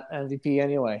choice got MVP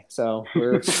anyway, so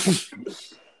we're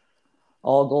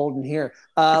all golden here.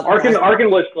 Arkin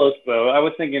was close though. I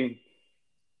was thinking,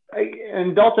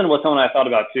 and Dalton was someone I thought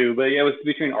about too, but it was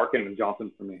between Arkin and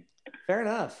Johnson for me. Fair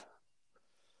enough.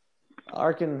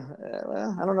 Arkin,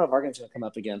 I don't know if Arkin's going to come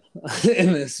up again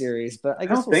in this series, but I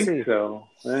guess we'll see. So.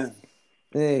 Yeah.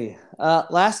 Hey,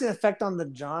 lasting effect on the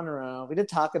genre. We did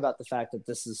talk about the fact that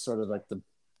this is sort of like the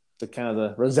kind of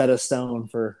the Rosetta Stone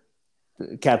for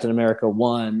Captain America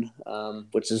 1,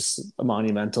 which is a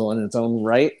monumental in its own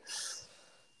right.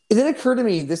 It did occur to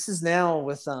me, this is now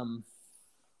with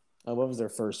what was their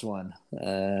first one?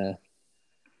 This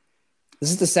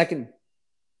is the second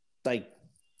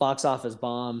box office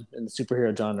bomb in the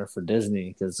superhero genre for Disney,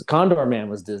 because Condor Man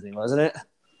was Disney, wasn't it?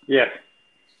 Yeah.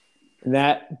 And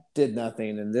that did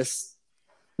nothing, and this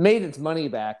made its money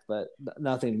back, but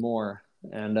nothing more.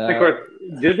 And of course,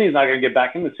 Disney's not going to get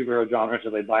back in the superhero genre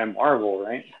until they buy Marvel,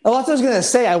 right? Oh, that's what I was going to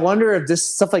say. I wonder if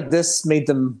stuff like this made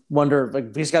them wonder, like,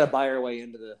 we just got to buy our way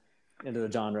into the into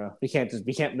the genre. We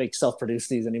can't make self-produce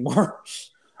these anymore.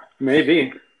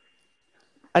 Maybe.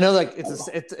 I know, like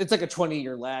it's like a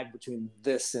 20-year lag between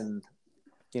this and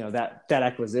that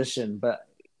acquisition, but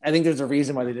I think there's a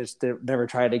reason why they never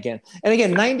tried again. And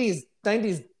again,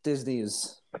 90s Disney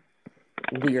is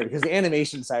weird because the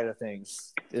animation side of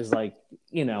things is like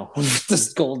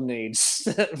this golden age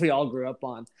that we all grew up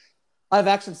on. Live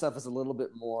action stuff is a little bit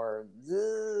more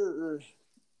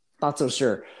not so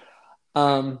sure.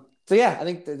 So yeah,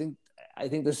 I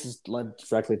think this has led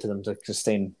directly to them just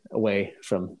staying away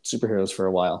from superheroes for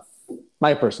a while.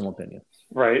 My personal opinion.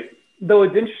 Right. Though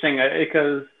it's interesting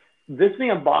because this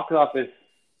being a box office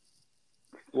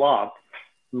flop,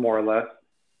 more or less,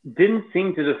 didn't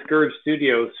seem to discourage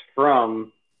studios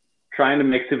from trying to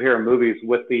make superhero movies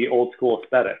with the old school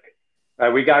aesthetic.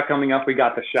 We got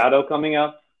The Shadow coming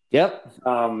up. Yep.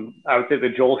 I would say the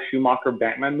Joel Schumacher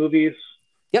Batman movies.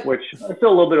 Yep. Which are still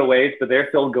a little bit of ways, but they're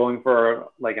still going for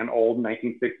like an old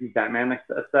 1960s Batman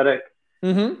aesthetic.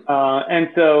 Mm-hmm. And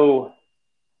so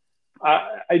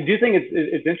I do think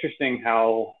it's interesting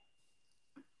how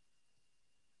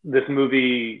this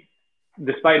movie,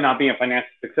 despite not being a financial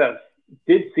success,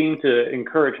 did seem to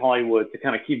encourage Hollywood to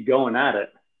kind of keep going at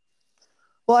it.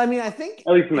 Well, I mean, I think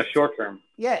at least in the short term.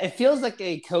 Yeah, it feels like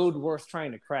a code worth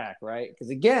trying to crack, right? Because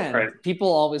again, people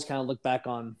always kind of look back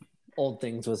on old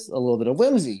things with a little bit of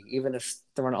whimsy, even if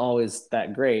they weren't always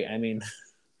that great. I mean,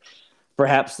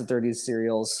 perhaps the 30s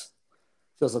serials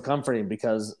feel so comforting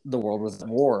because the world was at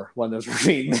war when those were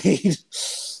being made.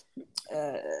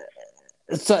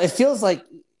 So it feels like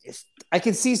I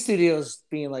can see studios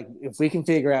being like, if we can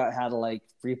figure out how to like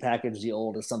repackage the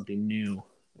old as something new,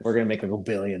 we're going to make like $1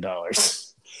 billion.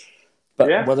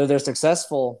 But whether they're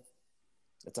successful,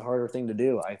 it's a harder thing to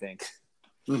do, I think.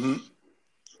 Mm-hmm.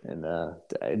 And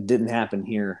it didn't happen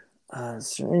here.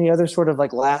 Is there any other sort of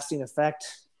like lasting effect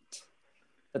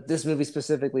that this movie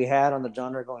specifically had on the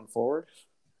genre going forward?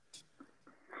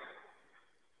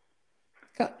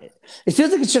 It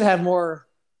feels like it should have more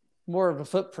of a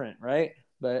footprint, right?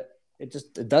 But it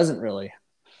doesn't really.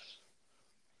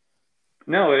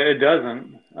 No, it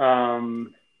doesn't.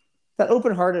 That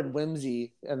open-hearted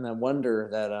whimsy and the wonder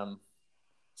that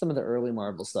some of the early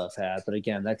Marvel stuff had, but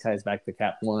again, that ties back to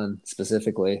Cap 1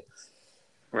 specifically.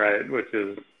 Right, which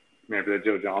is maybe the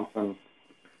Joe Johnson.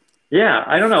 Yeah,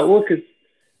 I don't know. Well, because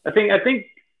I think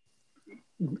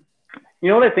you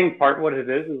know what I think what it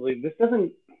is like this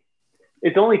doesn't.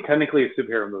 It's only technically a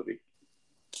superhero movie.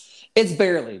 It's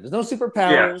barely. There's no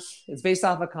superpowers. Yeah. It's based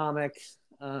off a comic.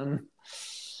 I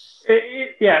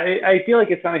feel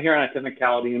like it's kind of here on a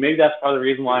technicality, and maybe that's part of the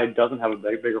reason why it doesn't have a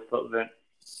bigger footprint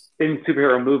in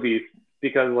superhero movies,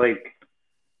 because like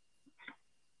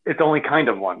it's only kind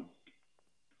of one.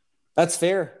 That's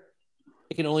fair.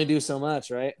 It can only do so much,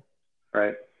 right?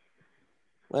 Right.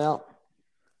 Well,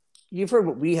 you've heard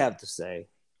what we have to say,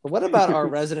 but what about our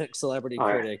resident celebrity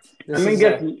critic? I'm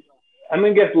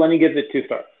gonna guess Lenny gives it 2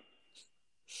 stars.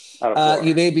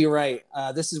 You may be right.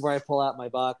 This is where I pull out my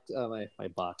box. My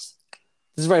box.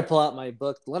 This is where I pull out my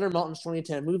book, Leonard Maltin's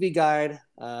 2010 Movie Guide.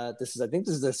 I think this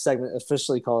is the segment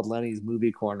officially called Lenny's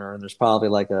Movie Corner, and there's probably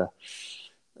like a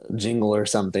jingle or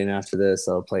something after this.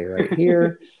 I'll play right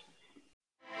here.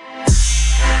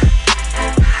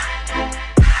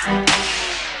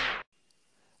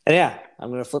 And yeah, I'm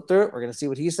going to flip through it. We're going to see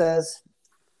what he says,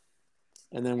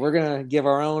 and then we're going to give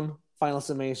our own final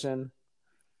summation, and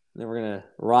then we're going to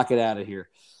rock it out of here.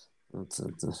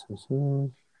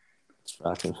 It's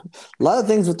rocking. A lot of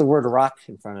things with the word rock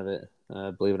in front of it,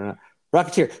 believe it or not.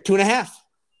 Rocketeer, 2.5.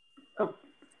 Oh.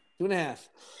 2.5.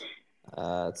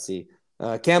 Let's see.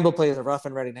 Campbell plays a rough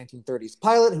and ready 1930s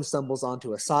pilot who stumbles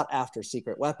onto a sought-after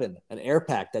secret weapon, an air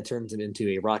pack that turns him into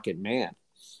a rocket man.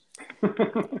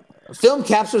 The film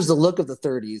captures the look of the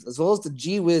 30s, as well as the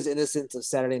gee-whiz innocence of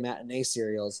Saturday matinee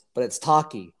serials, but it's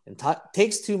talky and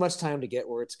takes too much time to get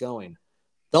where it's going.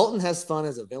 Dalton has fun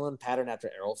as a villain patterned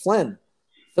after Errol Flynn.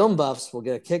 Film buffs will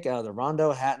get a kick out of the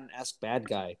Rondo Hatton-esque bad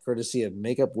guy, courtesy of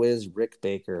makeup whiz Rick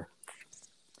Baker.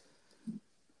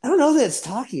 I don't know that it's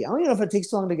talky. I don't even know if it takes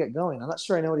too long to get going. I'm not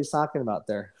sure I know what he's talking about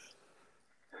there.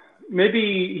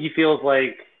 Maybe he feels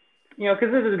like,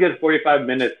 because this is a good 45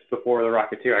 minutes before the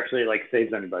Rocketeer actually like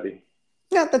saves anybody.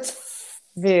 Yeah, that's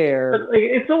fair. But, like,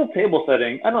 it's still table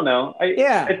setting. I don't know. I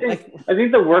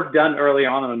think the work done early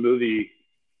on in the movie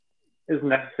is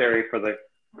necessary for the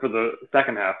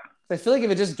second half. I feel like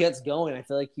if it just gets going, I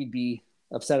feel like he'd be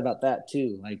upset about that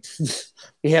too. Like,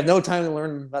 you have no time to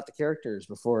learn about the characters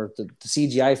before the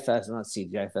CGI fest, not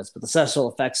CGI fest, but the special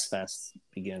effects fest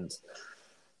begins.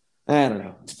 I don't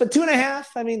know, but 2.5.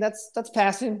 I mean, that's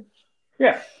passing.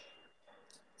 Yeah.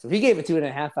 So he gave it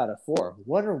 2.5 out of 4.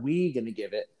 What are we going to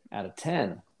give it out of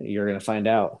 10? You're going to find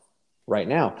out right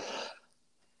now.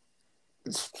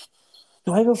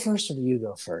 Do I go first or do you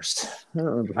go first? I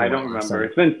don't remember. I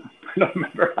don't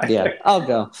remember. Yeah, I'll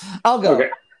go.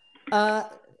 Okay. I'm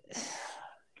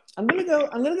gonna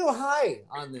go high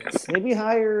on this. Maybe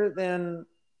higher than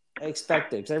I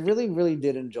expected because I really, really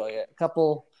did enjoy it. A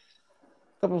couple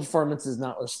performances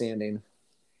notwithstanding.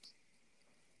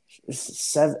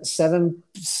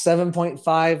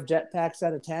 7.5 jetpacks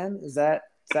out of 10. Is that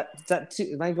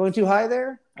too? Am I going too high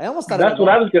there? I almost thought that's what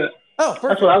I was gonna. Oh, perfect.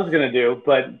 That's what I was gonna do,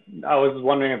 but I was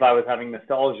wondering if I was having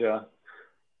nostalgia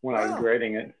when I was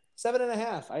grading it.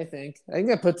 7.5. I think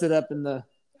that puts it up in the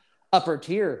upper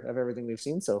tier of everything we've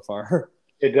seen so far.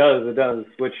 It does,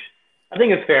 which I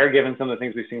think is fair given some of the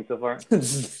things we've seen so far.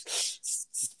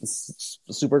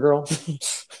 Supergirl.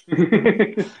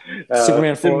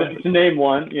 Superman 4. To name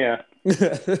one, yeah.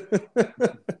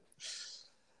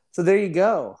 So there you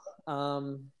go.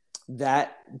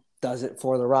 That does it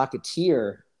for the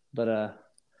Rocketeer. But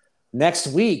next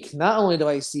week, not only do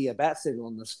I see a bat signal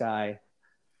in the sky,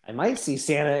 I might see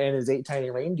Santa and his 8 tiny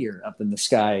reindeer up in the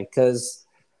sky because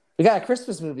we got a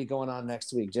Christmas movie going on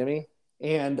next week, Jimmy.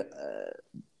 And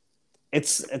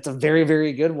it's a very,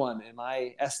 very good one in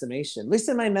my estimation, at least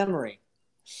in my memory.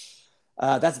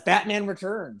 That's Batman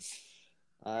Returns.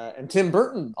 And Tim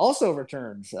Burton also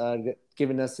returns,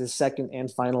 giving us his second and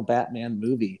final Batman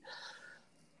movie.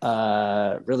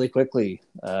 Really quickly,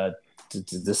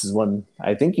 this is one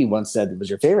I think you once said it was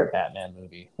your favorite Batman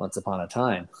movie, Once Upon a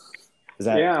Time. Did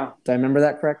I remember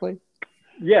that correctly?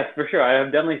 Yes, for sure. I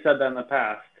have definitely said that in the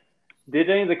past. Did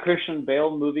any of the Christian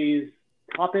Bale movies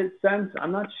top it since?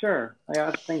 I'm not sure. I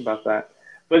have to think about that.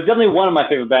 But it's definitely one of my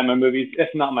favorite Batman movies, if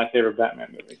not my favorite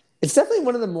Batman movie. It's definitely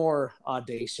one of the more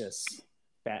audacious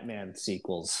Batman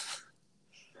sequels,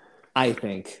 I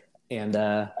think. And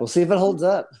we'll see if it holds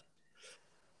up.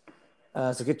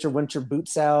 So get your winter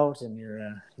boots out and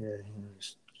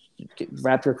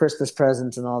wrap your Christmas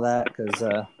presents and all that because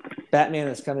Batman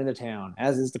is coming to town,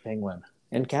 as is the Penguin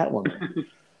and Catwoman.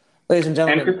 Ladies and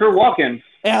gentlemen. And Christopher Walken.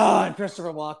 Yeah, and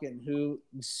Christopher Walken, who,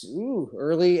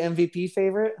 early MVP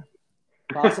favorite?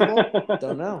 Possible?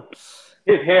 Don't know.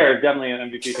 His hair is definitely an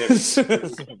MVP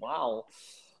favorite. Wow.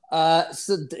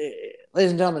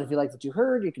 Ladies and gentlemen, if you like what you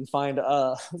heard, you can find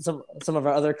some of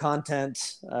our other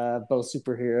content, both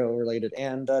superhero related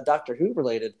and Doctor Who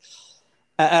related,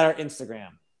 at our Instagram,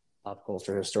 Pop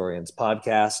Culture Historians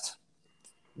Podcast.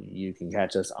 You can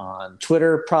catch us on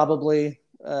Twitter, probably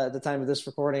at the time of this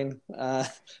recording,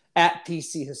 at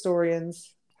PC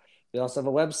Historians. We also have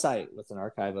a website with an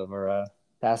archive of our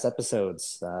past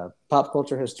episodes, Pop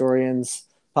Culture Historians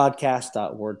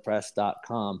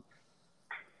Podcast.wordpress.com.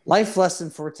 Life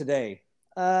lesson for today.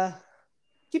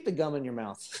 Keep the gum in your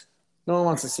mouth. No one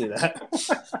wants to see that.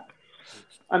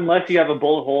 Unless you have a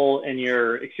bullet hole in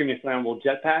your extremely flammable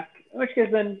jetpack, in which case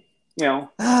then,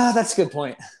 that's a good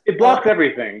point. It blocks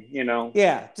everything,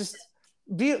 Yeah, just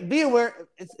be aware.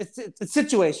 It's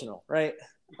situational, right?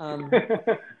 Don't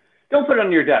put it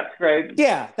on your desk, right?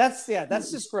 Yeah, that's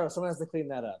just gross. Someone has to clean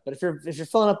that up. But if you're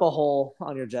filling up a hole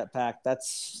on your jetpack,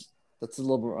 that's a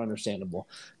little more understandable.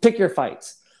 Pick your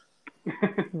fights.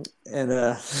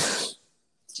 And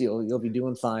you'll be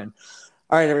doing fine.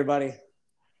 All right, everybody.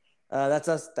 That's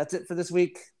us. That's it for this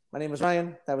week. My name is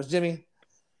Ryan. That was Jimmy.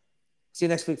 See you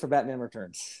next week for Batman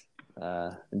Returns.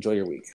 Enjoy your week.